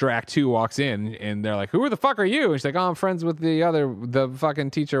 Sister Act 2 walks in, and they're like, who the fuck are you? And she's like, oh, I'm friends with the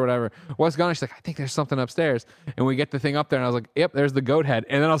fucking teacher or whatever. What's going on? She's like, I think there's something upstairs. And we get the thing up there, and I was like, yep, there's the goat head.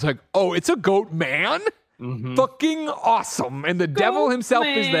 And then I was like, oh, it's a goat man? fucking awesome. And the devil himself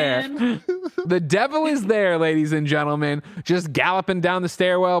is there. The devil is there, ladies and gentlemen, just galloping down the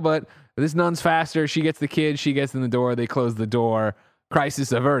stairwell. But this nun's faster. She gets the kid. She gets in the door. They close the door.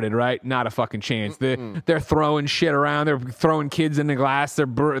 Crisis averted, right? Not a fucking chance. They're throwing shit around. They're throwing kids in the glass. They're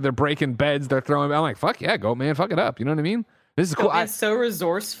breaking beds. They're throwing. I'm like, fuck yeah, goat man, fuck it up. You know what I mean? This is cool. He's so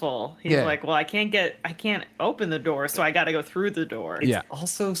resourceful. He's like, well, I can't open the door, so I got to go through the door. It's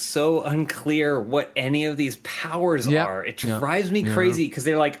also so unclear what any of these powers are. It drives me crazy because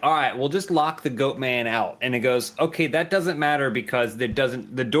they're like, all right, we'll just lock the goat man out. And it goes, okay, that doesn't matter because the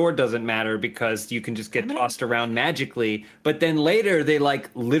door doesn't matter because you can just get tossed around magically. But then later they like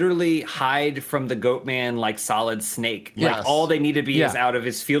literally hide from the goat man like Solid Snake. Yes. Like all they need to be is out of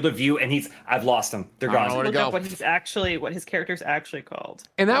his field of view, and I've lost him. They're gone. Look up what his character's actually called.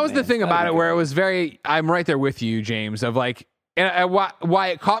 And that was the thing about it, where it was I'm right there with you, James, of like, and why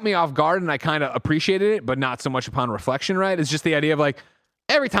it caught me off guard and I kind of appreciated it, but not so much upon reflection, right? It's just the idea of like,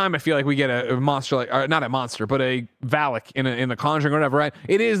 every time I feel like we get a monster, like, or not a monster, but a Valak in the Conjuring or whatever, right?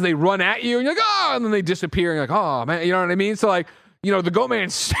 It is, they run at you and you're like, oh, and then they disappear and you're like, oh man, you know what I mean? So like, you know, the goat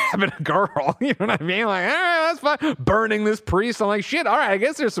man's stabbing a girl, you know what I mean? Like, all right, that's fine. Burning this priest. I'm like, shit, all right, I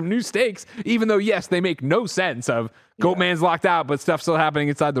guess there's some new stakes, even though, yes, they make no sense of goat man's locked out, but stuff's still happening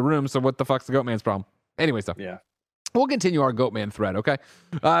inside the room, so what the fuck's the goat man's problem? Anyway, stuff. Yeah. We'll continue our goat man thread, okay?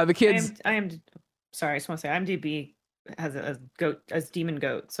 The kids... Sorry, I just want to say, IMDb has as demon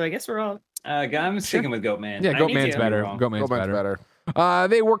goat, so I guess we're all... I'm sticking with goat man. Yeah, goat man's better. Goat man's better.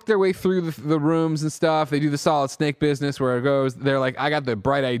 They work their way through the rooms and stuff. They do the Solid Snake business where it goes. They're like, I got the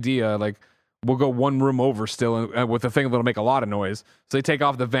bright idea. Like, we'll go one room over still with a thing that'll make a lot of noise. So they take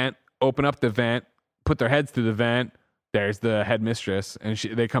off the vent, open up the vent, put their heads through the vent. There's the headmistress, and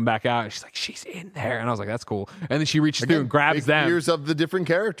they come back out, and she's like, she's in there. And I was like, that's cool. And then she reaches through and grabs them. Years of the different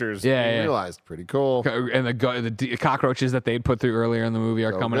characters. Yeah. Realized. Pretty cool. And the cockroaches that they'd put through earlier in the movie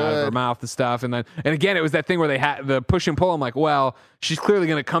are coming out of her mouth and stuff. And again, it was that thing where they had the push and pull. I'm like, well, she's clearly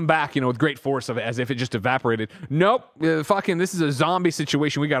going to come back, with great force as if it just evaporated. Nope. This is a zombie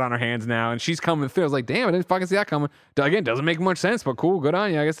situation we got on our hands now. And she's coming through. I was like, damn, I didn't fucking see that coming. Again, doesn't make much sense, but cool. Good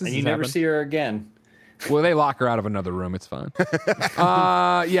on you. I guess this is. And you never see her again. Well, they lock her out of another room. It's fine.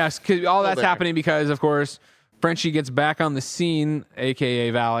 Yes, all that's happening because, of course, Frenchie gets back on the scene,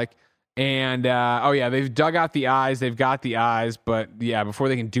 a.k.a. Valak. And, they've dug out the eyes. They've got the eyes. But, yeah, before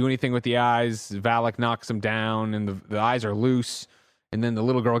they can do anything with the eyes, Valak knocks them down, and the eyes are loose. And then the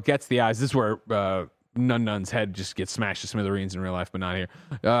little girl gets the eyes. This is where Nun's head just gets smashed to smithereens in real life, but not here.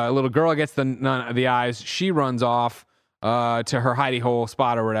 Little girl gets the eyes. She runs off to her hidey hole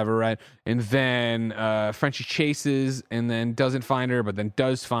spot or whatever, right? And then Frenchie chases and then doesn't find her, but then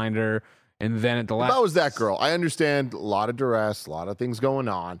does find her. And then at the last... That was that girl. I understand a lot of duress, a lot of things going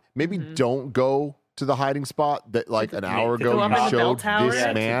on. Maybe don't go to the hiding spot that like an hour ago you showed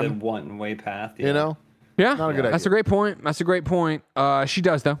this man. The one-way path. Yeah. You know? Yeah, not a good idea. That's a great point. She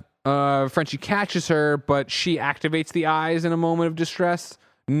does, though. Frenchie catches her, but she activates the eyes in a moment of distress.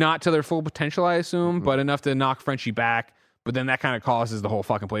 Not to their full potential, I assume, but enough to knock Frenchie back. But then that kind of causes the whole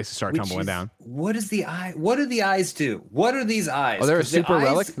fucking place to start tumbling down. What does the eye? What do the eyes do? What are these eyes? Oh, they're a super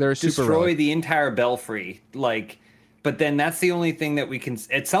relic. They're a super destroy relic. The entire belfry. But then that's the only thing that we can.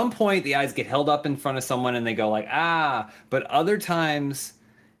 At some point, the eyes get held up in front of someone, and they go like, ah. But other times,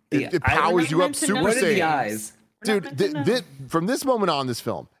 it powers you up super. What are the eyes? Dude, from this moment on, this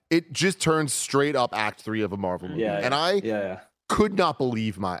film, it just turns straight up Act 3 of a Marvel movie, and I could not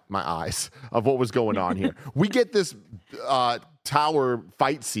believe my eyes of what was going on here. We get this tower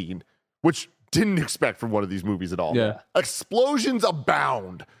fight scene, which didn't expect from one of these movies at all. Yeah. Explosions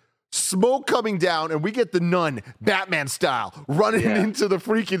abound. Smoke coming down, and we get the nun, Batman style, running into the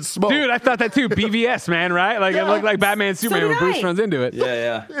freaking smoke. Dude, I thought that too. BVS, man, right? Like it looked like Batman and Superman when Bruce runs into it.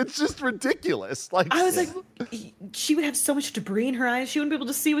 Yeah. It's just ridiculous. Like I was like, she would have so much debris in her eyes, she wouldn't be able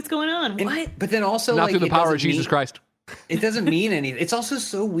to see what's going on. What? But then also, not through the power of Jesus Christ. It doesn't mean anything. It's also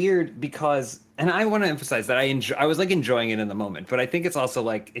so weird because, and I want to emphasize that I was like enjoying it in the moment, but I think it's also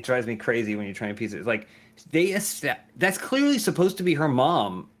like it drives me crazy when you're trying to piece it. It's like that's clearly supposed to be her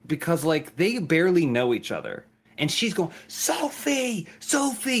mom because like they barely know each other. And she's going, Sophie.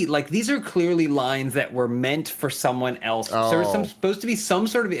 Like, these are clearly lines that were meant for someone else. Oh. So there's supposed to be some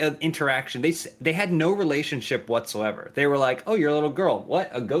sort of interaction. They had no relationship whatsoever. They were like, oh, you're a little girl. What?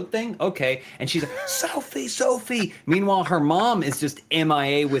 A goat thing? Okay. And she's like, Sophie. Meanwhile, her mom is just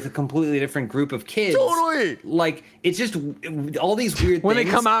MIA with a completely different group of kids. Totally. Like, it's just all these weird when things.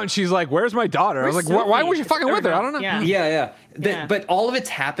 they come out and she's like, where's my daughter? I was like, why was you fucking with her? I don't know. Yeah. But all of it's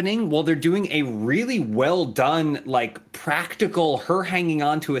happening while they're doing a really well done fun, like practical, her hanging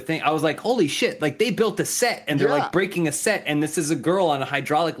on to a thing. I was like, holy shit, like they built a set and they're like breaking a set, and this is a girl on a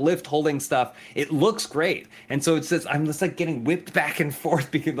hydraulic lift holding stuff. It looks great. And so it's just, I'm just like getting whipped back and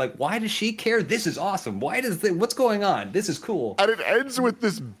forth because like, why does she care? This is awesome. What's going on? This is cool. And it ends with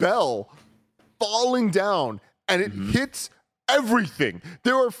this bell falling down and it hits everything.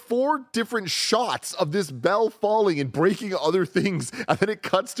 There are 4 different shots of this bell falling and breaking other things, and then it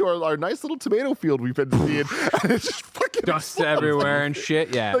cuts to our nice little tomato field we've been seeing, and it's just fucking dust everywhere and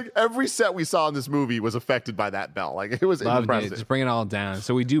shit. Yeah, like every set we saw in this movie was affected by that bell. Like it was impressive. Just bring it all down.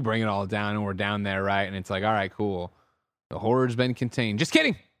 So we do bring it all down, and we're down there, right? And it's like, all right, cool. The horror's been contained. Just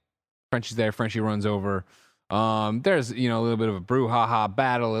kidding. Frenchie's there. Frenchie runs over. There's a little bit of a brouhaha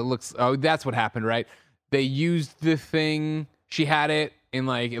battle. It looks. Oh, that's what happened, right? They used the thing. She had it, and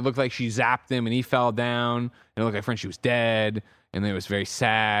like it looked like she zapped him, and he fell down. And it looked like Frenchie was dead, and it was very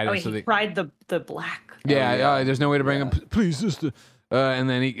sad. Oh, and so he cried the black. Yeah, there's no way to bring him. Please, sister. And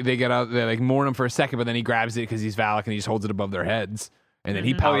then they get out. They like mourn him for a second, but then he grabs it because he's Valak, and he just holds it above their heads. And then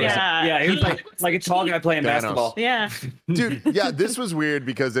he powers. Yeah, he was like a tall guy playing basketball. Yeah, dude. Yeah, this was weird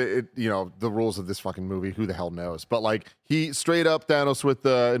because it the rules of this fucking movie. Who the hell knows? But like he straight up Thanos with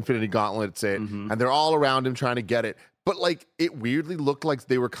the Infinity Gauntlet, and they're all around him trying to get it. But like it weirdly looked like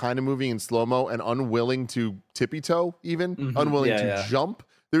they were kind of moving in slow-mo and unwilling to tippy-toe, even unwilling to jump.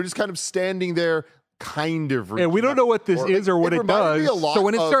 They were just kind of standing there, kind of. Yeah, we don't know what this is or what it does. So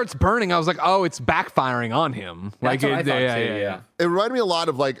when it starts burning, I was like, oh, it's backfiring on him. Like, yeah. It reminded me a lot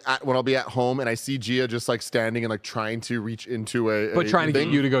of like when I'll be at home and I see Gia just like standing and like trying to reach into trying to get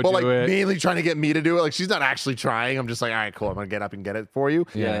you to go do like, it. Mainly trying to get me to do it. Like she's not actually trying. I'm just like, all right, cool. I'm gonna get up and get it for you.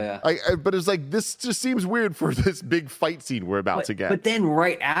 Yeah. But it's like this just seems weird for this big fight scene we're about to get. But then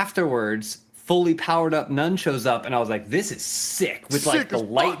right afterwards, fully powered up nun shows up, and I was like, this is sick with like the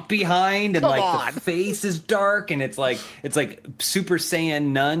light behind, and like the face is dark, and it's like Super Saiyan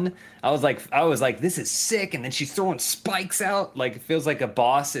nun. I was like, this is sick. And then she's throwing spikes out, like it feels like a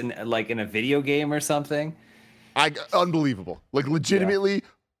boss in a video game or something. Unbelievable, like legitimately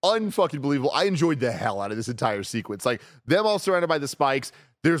unfucking believable. I enjoyed the hell out of this entire sequence. Like them all surrounded by the spikes.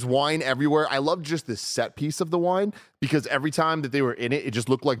 There's wine everywhere. I love just this set piece of the wine because every time that they were in it, it just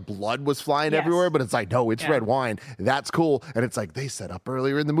looked like blood was flying everywhere. But it's like, no, it's red wine. That's cool. And it's like they set up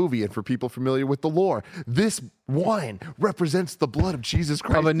earlier in the movie. And for people familiar with the lore, this wine represents the blood of Jesus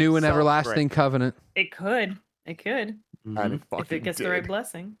Christ. Of a new and everlasting covenant. It could. And if it gets the right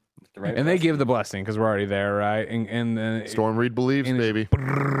blessing. And they give the blessing because we're already there, right? And Storm Reed believes, and baby.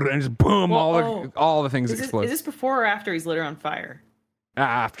 And just boom, all the things explode. Is this before or after he's lit her on fire?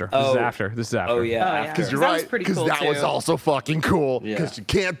 After. This is after. Oh, yeah. Because you're right. Because that was also fucking cool. Because she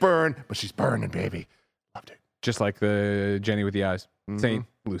can't burn, but she's burning, baby. Loved it. Just like the Jenny with the eyes. Saint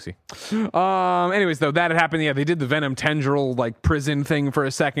Lucy. Anyways, though, that had happened. Yeah, they did the Venom tendril like prison thing for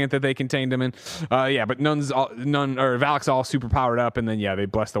a second that they contained him in. But Valak's all super powered up, and then they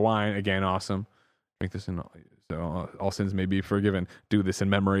bless the wine again. Awesome. Drink this in so all sins may be forgiven. Do this in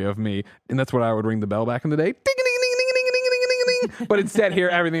memory of me, and that's what I would ring the bell back in the day. Ding, ding, ding, ding, ding, ding, ding, ding, ding. But instead, here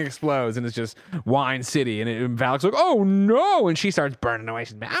everything explodes, and it's just wine city. And Valak's like, "Oh no!" And she starts burning away.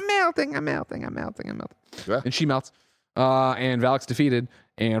 She's, "I'm melting. Yeah. And she melts. And Valak's defeated,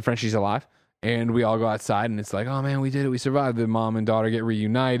 and Frenchie's alive, and we all go outside, and it's like, oh man, we did it, we survived. The mom and daughter get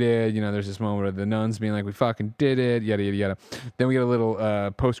reunited. There's this moment of the nuns being like, we fucking did it, yada yada yada. Then we get a little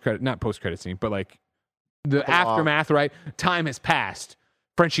not post credit scene, but like the aftermath, right? Time has passed.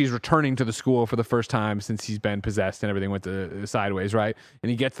 Frenchie's returning to the school for the first time since he's been possessed and everything went sideways, right? And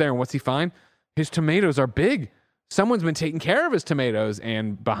he gets there, and what's he find? His tomatoes are big. Someone's been taking care of his tomatoes,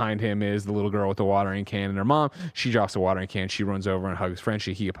 and behind him is the little girl with the watering can and her mom. She drops the watering can. She runs over and hugs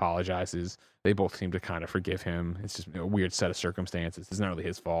Frenchie. He apologizes. They both seem to kind of forgive him. It's just a weird set of circumstances. It's not really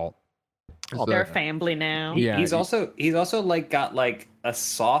his fault. They're family now. He's also like got like a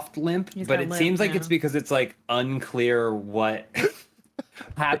soft limp, but it seems like it's because it's like unclear what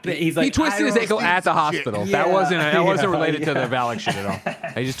happened. He's like, he twisted his ankle at the hospital. Yeah. That wasn't related to the Valak shit at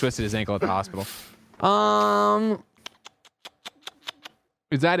all. He just twisted his ankle at the hospital.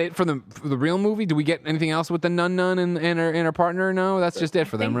 Is that it for the real movie? Do we get anything else with the nun and her partner? No, that's just it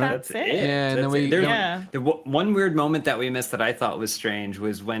for them, right? That's it. Yeah, and then the one weird moment that we missed that I thought was strange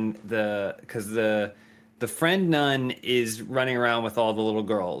was when the friend nun is running around with all the little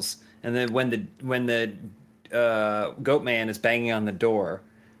girls, and then when the goat man is banging on the door,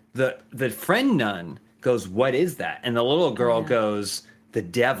 the friend nun goes, "What is that?" And the little girl goes, "The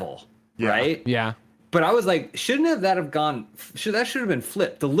devil." Yeah. Right? Yeah. But I was like, should have been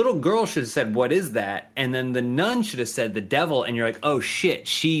flipped. The little girl should have said, "What is that?" And then the nun should have said, "The devil." And you're like, oh shit,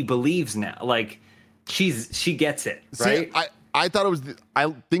 she believes now. Like, she gets it, right? See, I thought it was.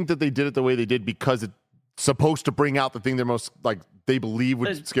 I think that they did it the way they did because it's supposed to bring out the thing they're most like they believe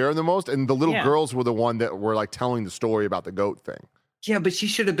would scare them the most, and the little girls were the one that were like telling the story about the goat thing. Yeah, but she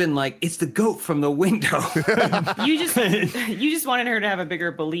should have been like, "It's the goat from the window." you just wanted her to have a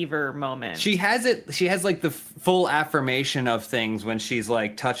bigger believer moment. She has it. She has like the full affirmation of things when she's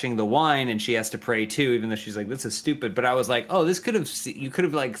like touching the wine, and she has to pray too, even though she's like, "This is stupid." But I was like, "Oh, this could have. You could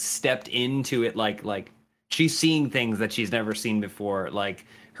have like stepped into it, like she's seeing things that she's never seen before, like."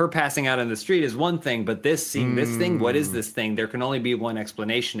 Her passing out on the street is one thing, but seeing this thing, what is this thing? There can only be one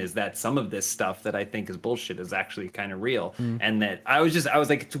explanation, is that some of this stuff that I think is bullshit is actually kind of real. And that I was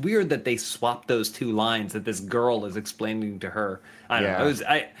like, it's weird that they swapped those two lines that this girl is explaining to her. I don't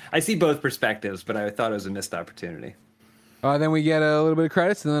know. I see both perspectives, but I thought it was a missed opportunity. Then we get a little bit of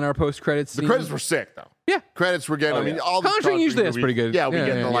credits, and then our post-credits scene. The credits were sick, though. Yeah. Credits were getting, I mean, all the Conjuring usually is pretty good. Yeah, we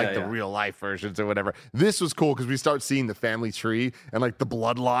get the real life versions or whatever. This was cool because we start seeing the family tree and like the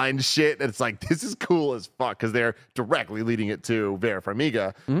bloodline shit. And it's like, this is cool as fuck because they're directly leading it to Vera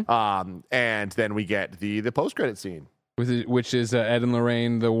Farmiga. And then we get the post-credit scene. Which is Ed and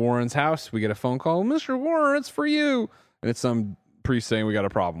Lorraine, the Warrens' house. We get a phone call, Mr. Warren, it's for you. And it's some priest saying we got a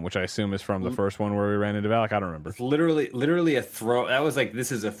problem, which I assume is from the first one where we ran into Valak. I don't remember. It's literally a throw. That was like,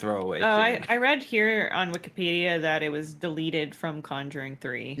 this is a throwaway thing. I read here on Wikipedia that it was deleted from Conjuring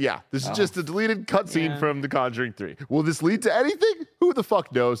 3. Yeah, this is just a deleted cutscene from the Conjuring 3. Will this lead to anything? Who the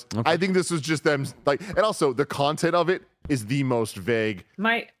fuck knows? Okay. I think this was just them, like, and also the content of it is the most vague.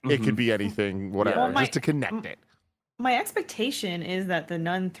 It could be anything, whatever, just to connect it. My expectation is that the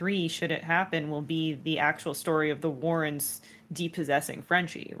Nun 3, should it happen, will be the actual story of the Warrens depossessing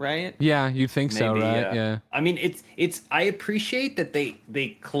Frenchie, right? Yeah, you think so, right? Yeah. I mean, it's. I appreciate that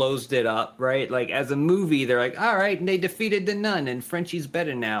they closed it up, right? Like as a movie, they're like, all right, and they defeated the nun, and Frenchie's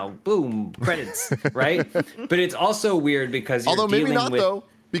better now. Boom, credits, right? But it's also weird because although maybe not though,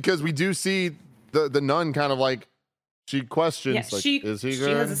 because we do see the nun kind of like. She questions, like, is he good?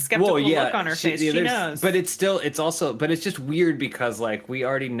 She has a skeptical look on her face. She knows. But it's just weird because, like, we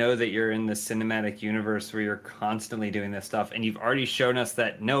already know that you're in the cinematic universe where you're constantly doing this stuff, and you've already shown us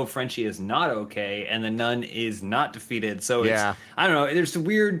that, no, Frenchie is not okay, and the nun is not defeated. So, it's, I don't know, there's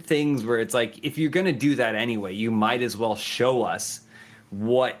weird things where it's like, if you're going to do that anyway, you might as well show us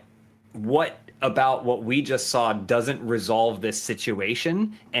what about what we just saw doesn't resolve this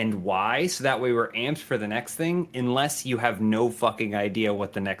situation and why, so that way we're amped for the next thing, unless you have no fucking idea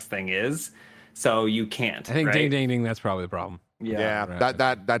what the next thing is, so you can't. I think right? ding ding, that's probably the problem. Right.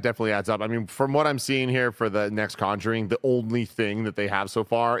 that definitely adds up. I mean, from what I'm seeing here for the next Conjuring, the only thing that they have so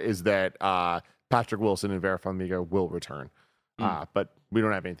far is that Patrick Wilson and Vera Farmiga will return. But we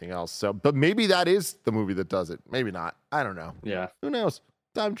don't have anything else. So, but maybe that is the movie that does it. Maybe not. I don't know. Yeah. Who knows?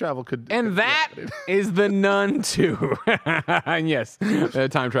 Time travel could. And that is the Nun 2. And yes,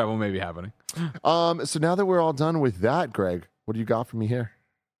 time travel may be happening. So now that we're all done with that, Greg, what do you got for me here?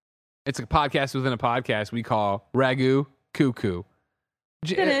 It's a podcast within a podcast we call Ragu Cuckoo.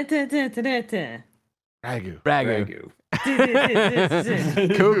 Ragu.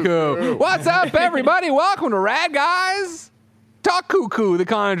 Cuckoo. What's up, everybody? Welcome to Rad Guys. Talk Cuckoo, the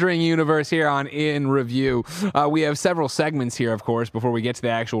Conjuring universe here on In Review. We have several segments here, of course, before we get to the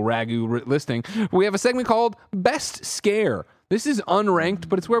actual Ragu listing. We have a segment called Best Scare. This is unranked,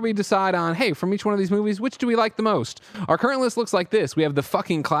 but it's where we decide on, hey, from each one of these movies, which do we like the most? Our current list looks like this. We have the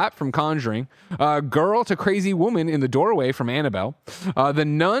fucking clap from Conjuring, girl to crazy woman in the doorway from Annabelle, the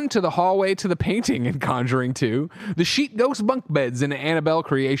nun to the hallway to the painting in Conjuring 2, the sheet ghost bunk beds in Annabelle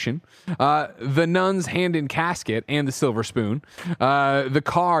Creation, the nun's hand in casket and the silver spoon, the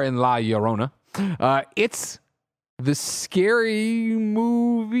car in La Llorona. It's the scary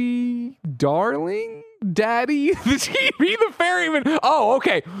movie Darling? Daddy, the TV, the ferryman. Oh,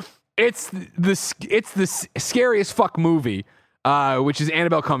 okay. It's the scariest fuck movie, which is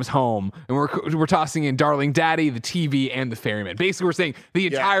Annabelle Comes Home, and we're tossing in Darling, Daddy, the TV, and the ferryman. Basically, we're saying the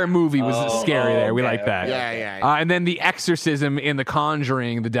entire movie was scary. There, we like that. Yeah. And then the exorcism in The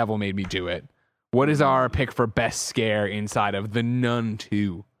Conjuring, the devil made me do it. What is our pick for best scare inside of the Nun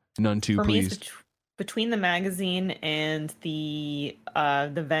 2? Nun 2, for please. Me, it's between the magazine and the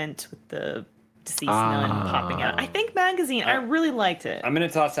vent with the deceased nun popping out. I think magazine. I really liked it. I'm gonna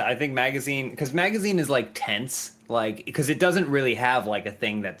toss it. I think magazine, because magazine is like tense, like because it doesn't really have like a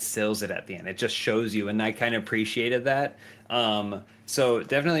thing that sells it at the end. It just shows you, and I kind of appreciated that. So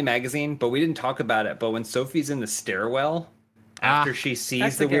definitely magazine. But we didn't talk about it. But when Sophie's in the stairwell, after she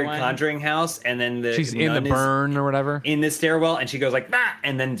sees the weird Conjuring house, and then she's in the burn or whatever in the stairwell, and she goes like ah!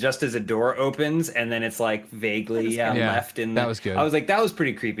 And then just as a door opens, and then it's like vaguely left in. That was good. I was like, that was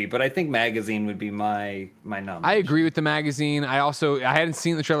pretty creepy, but I think magazine would be my nomination. I agree with the magazine. I hadn't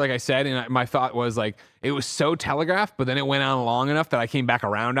seen the trailer, like I said, and my thought was like it was so telegraphed, but then it went on long enough that I came back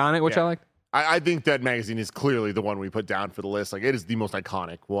around on it, which I liked. I think that magazine is clearly the one we put down for the list. Like, it is the most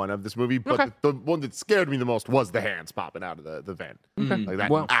iconic one of this movie. But the one that scared me the most was the hands popping out of the vent. Okay. Like,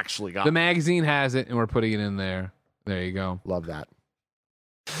 that actually got the me. magazine has it, and we're putting it in there. There you go. Love that.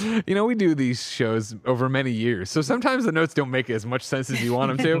 You know, we do these shows over many years, so sometimes the notes don't make as much sense as you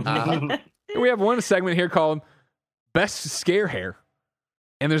want them to. We have one segment here called Best Scare Hair.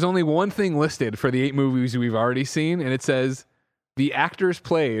 And there's only one thing listed for the 8 movies we've already seen, and it says, the actors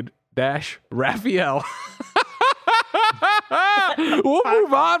played... Raphael. We'll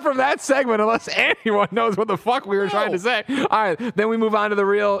move on from that segment unless anyone knows what the fuck we were trying to say. All right, then we move on to the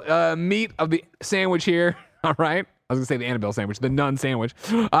real meat of the sandwich here. All right. I was going to say the Annabelle sandwich, the nun sandwich,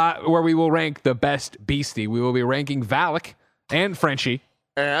 where we will rank the best beastie. We will be ranking Valak and Frenchie.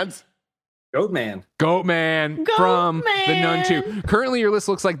 And... Goatman from The Nun 2. Currently, your list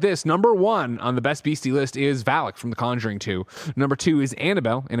looks like this. Number 1 on the best beastie list is Valak from The Conjuring 2. Number 2 is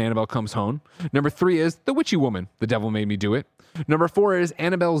Annabelle, and Annabelle Comes Home. Number 3 is The Witchy Woman, The Devil Made Me Do It. Number 4 is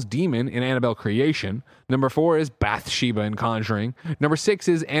Annabelle's Demon in Annabelle Creation. Number 4 is Bathsheba in Conjuring. Number 6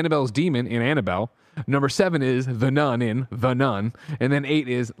 is Annabelle's Demon in Annabelle. Number 7 is The Nun in The Nun. And then 8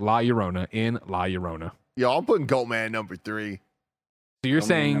 is La Llorona in La Llorona. Yo, I'm putting Goatman number 3. So you're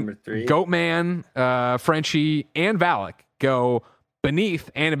saying Goatman, Frenchie, and Valak go beneath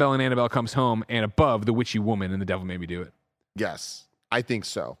Annabelle and Annabelle Comes Home and above The Witchy Woman and The Devil Made Me Do It. Yes, I think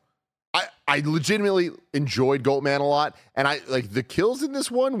so. I legitimately enjoyed Goatman a lot, and I like the kills in this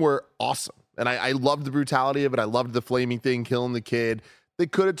one were awesome. And I loved the brutality of it. I loved the flaming thing killing the kid. They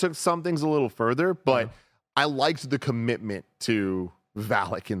could have took some things a little further, but I liked the commitment to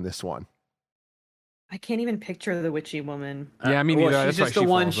Valak in this one. I can't even picture the witchy woman. Yeah, I mean, she's just the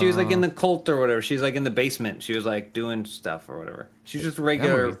one. She was like in the cult or whatever. She's like in the basement. She was like doing stuff or whatever. She's just a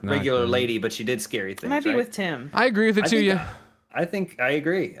regular lady, but she did scary things. I might be with Tim. I agree with it too. Yeah, I think I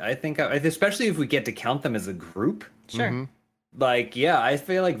agree. I think especially if we get to count them as a group. Sure. Mm-hmm. Like, yeah, I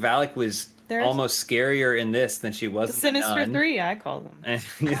feel like Valak was almost scarier in this than she was. The Sinister Three, I call them. The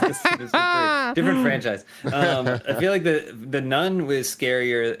Sinister 3. Different franchise. I feel like the nun was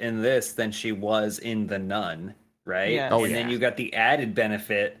scarier in this than she was in the Nun, right? Yes. And then you got the added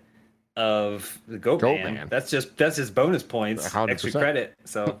benefit of the Goatman. That's just bonus points, 100%. Extra credit.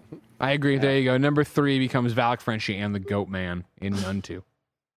 So I agree. There you go. Number 3 becomes Valak, Frenchie, and the Goatman in Nun 2.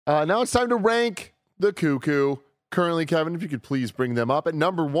 Now it's time to rank the Cuckoo. Currently, Kevin, if you could please bring them up. At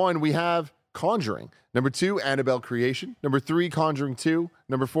number 1, we have Conjuring. Number 2, Annabelle Creation. Number 3, Conjuring 2.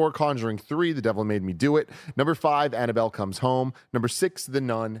 Number 4, Conjuring 3, The Devil Made Me Do It. Number 5, Annabelle Comes Home. Number 6, The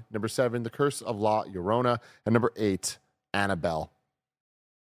Nun. Number 7, The Curse of La Llorona. And number 8, Annabelle.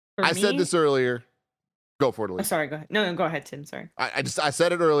 I said this earlier. Go for it, Elise. Oh, sorry, go ahead. No, go ahead, Tim. Sorry. I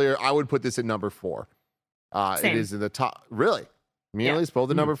said it earlier. I would put this at number 4. It is in the top. Really? Me and Elise both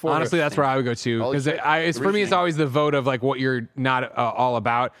the number 4. Honestly, that's where I would go too. Because for me, it's always the vote of like what you're not all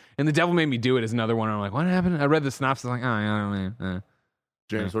about. And The Devil Made Me Do It is another one. I'm like, what happened? I read the synopsis. Like, oh, I don't know.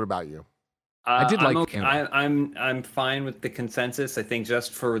 James, what about you? I did like. Okay. I'm fine with the consensus. I think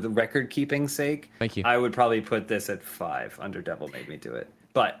just for the record keeping sake, thank you. I would probably put this at 5 under Devil Made Me Do It.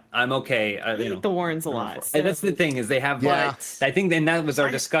 But I'm okay. The Warrens a lot. So. That's the thing is they have like I think then that was our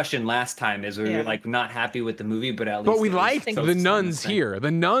discussion last time is we were like not happy with the movie, but at least we liked the nuns here.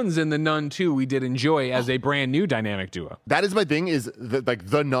 The nuns and the Nun 2 we did enjoy as a brand new dynamic duo. That is my thing. Is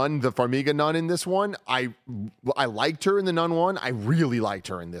the nun, the Farmiga nun in this one? I liked her in the Nun 1. I really liked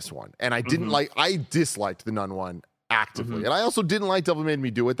her in this one, and I didn't I disliked the Nun 1 actively, and I also didn't like Devil Made Me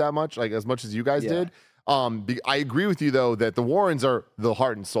Do It that much, like as much as you guys did. I agree with you though that the Warrens are the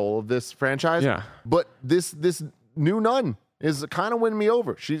heart and soul of this franchise. Yeah. But this new nun is kind of winning me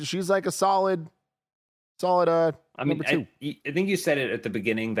over. She's like a solid. I mean, I think you said it at the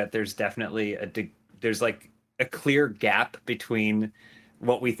beginning that there's definitely there's like a clear gap between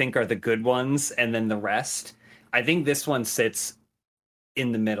what we think are the good ones and then the rest. I think this one sits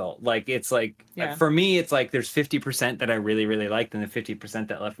in the middle. Like it's like for me it's like there's 50% that I really really liked and the 50%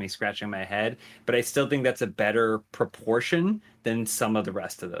 that left me scratching my head, but I still think that's a better proportion than some of the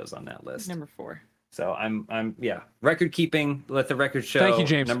rest of those on that list. Number 4. So I'm record keeping, let the record show. Thank you,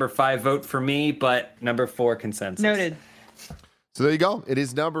 James. Number 5 vote for me, but number 4 consensus. Noted. So there you go. It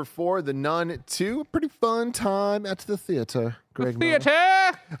is number 4, The Nun 2. Pretty fun time at the theater. Greg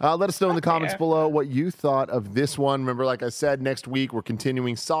Theater. Let us know in the comments below what you thought of this one. Remember, like I said, next week we're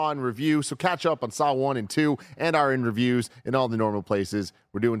continuing Saw in review. So catch up on Saw 1 and 2 and our in reviews in all the normal places.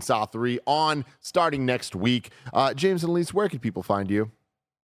 We're doing Saw 3 starting next week. James and Elise, where can people find you?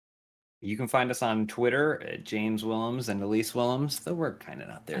 You can find us on Twitter at James Willems and Elise Willems, though we're kind of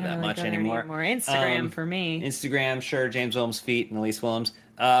not there that much anymore. Instagram for me. Instagram, sure, James Willems Feet and Elise Willems.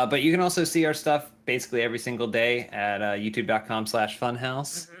 But you can also see our stuff basically every single day at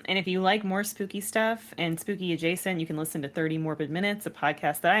youtube.com/funhouse. And if you like more spooky stuff and spooky adjacent, you can listen to 30 Morbid Minutes, a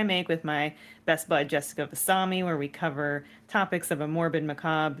podcast that I make with my best bud Jessica Vasami, where we cover topics of a morbid,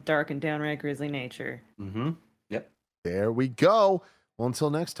 macabre, dark, and downright grisly nature. Mm-hmm. Yep. There we go. Well,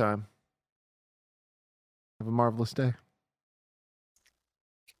 until next time. Have a marvelous day.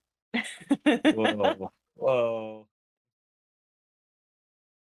 Whoa. Whoa.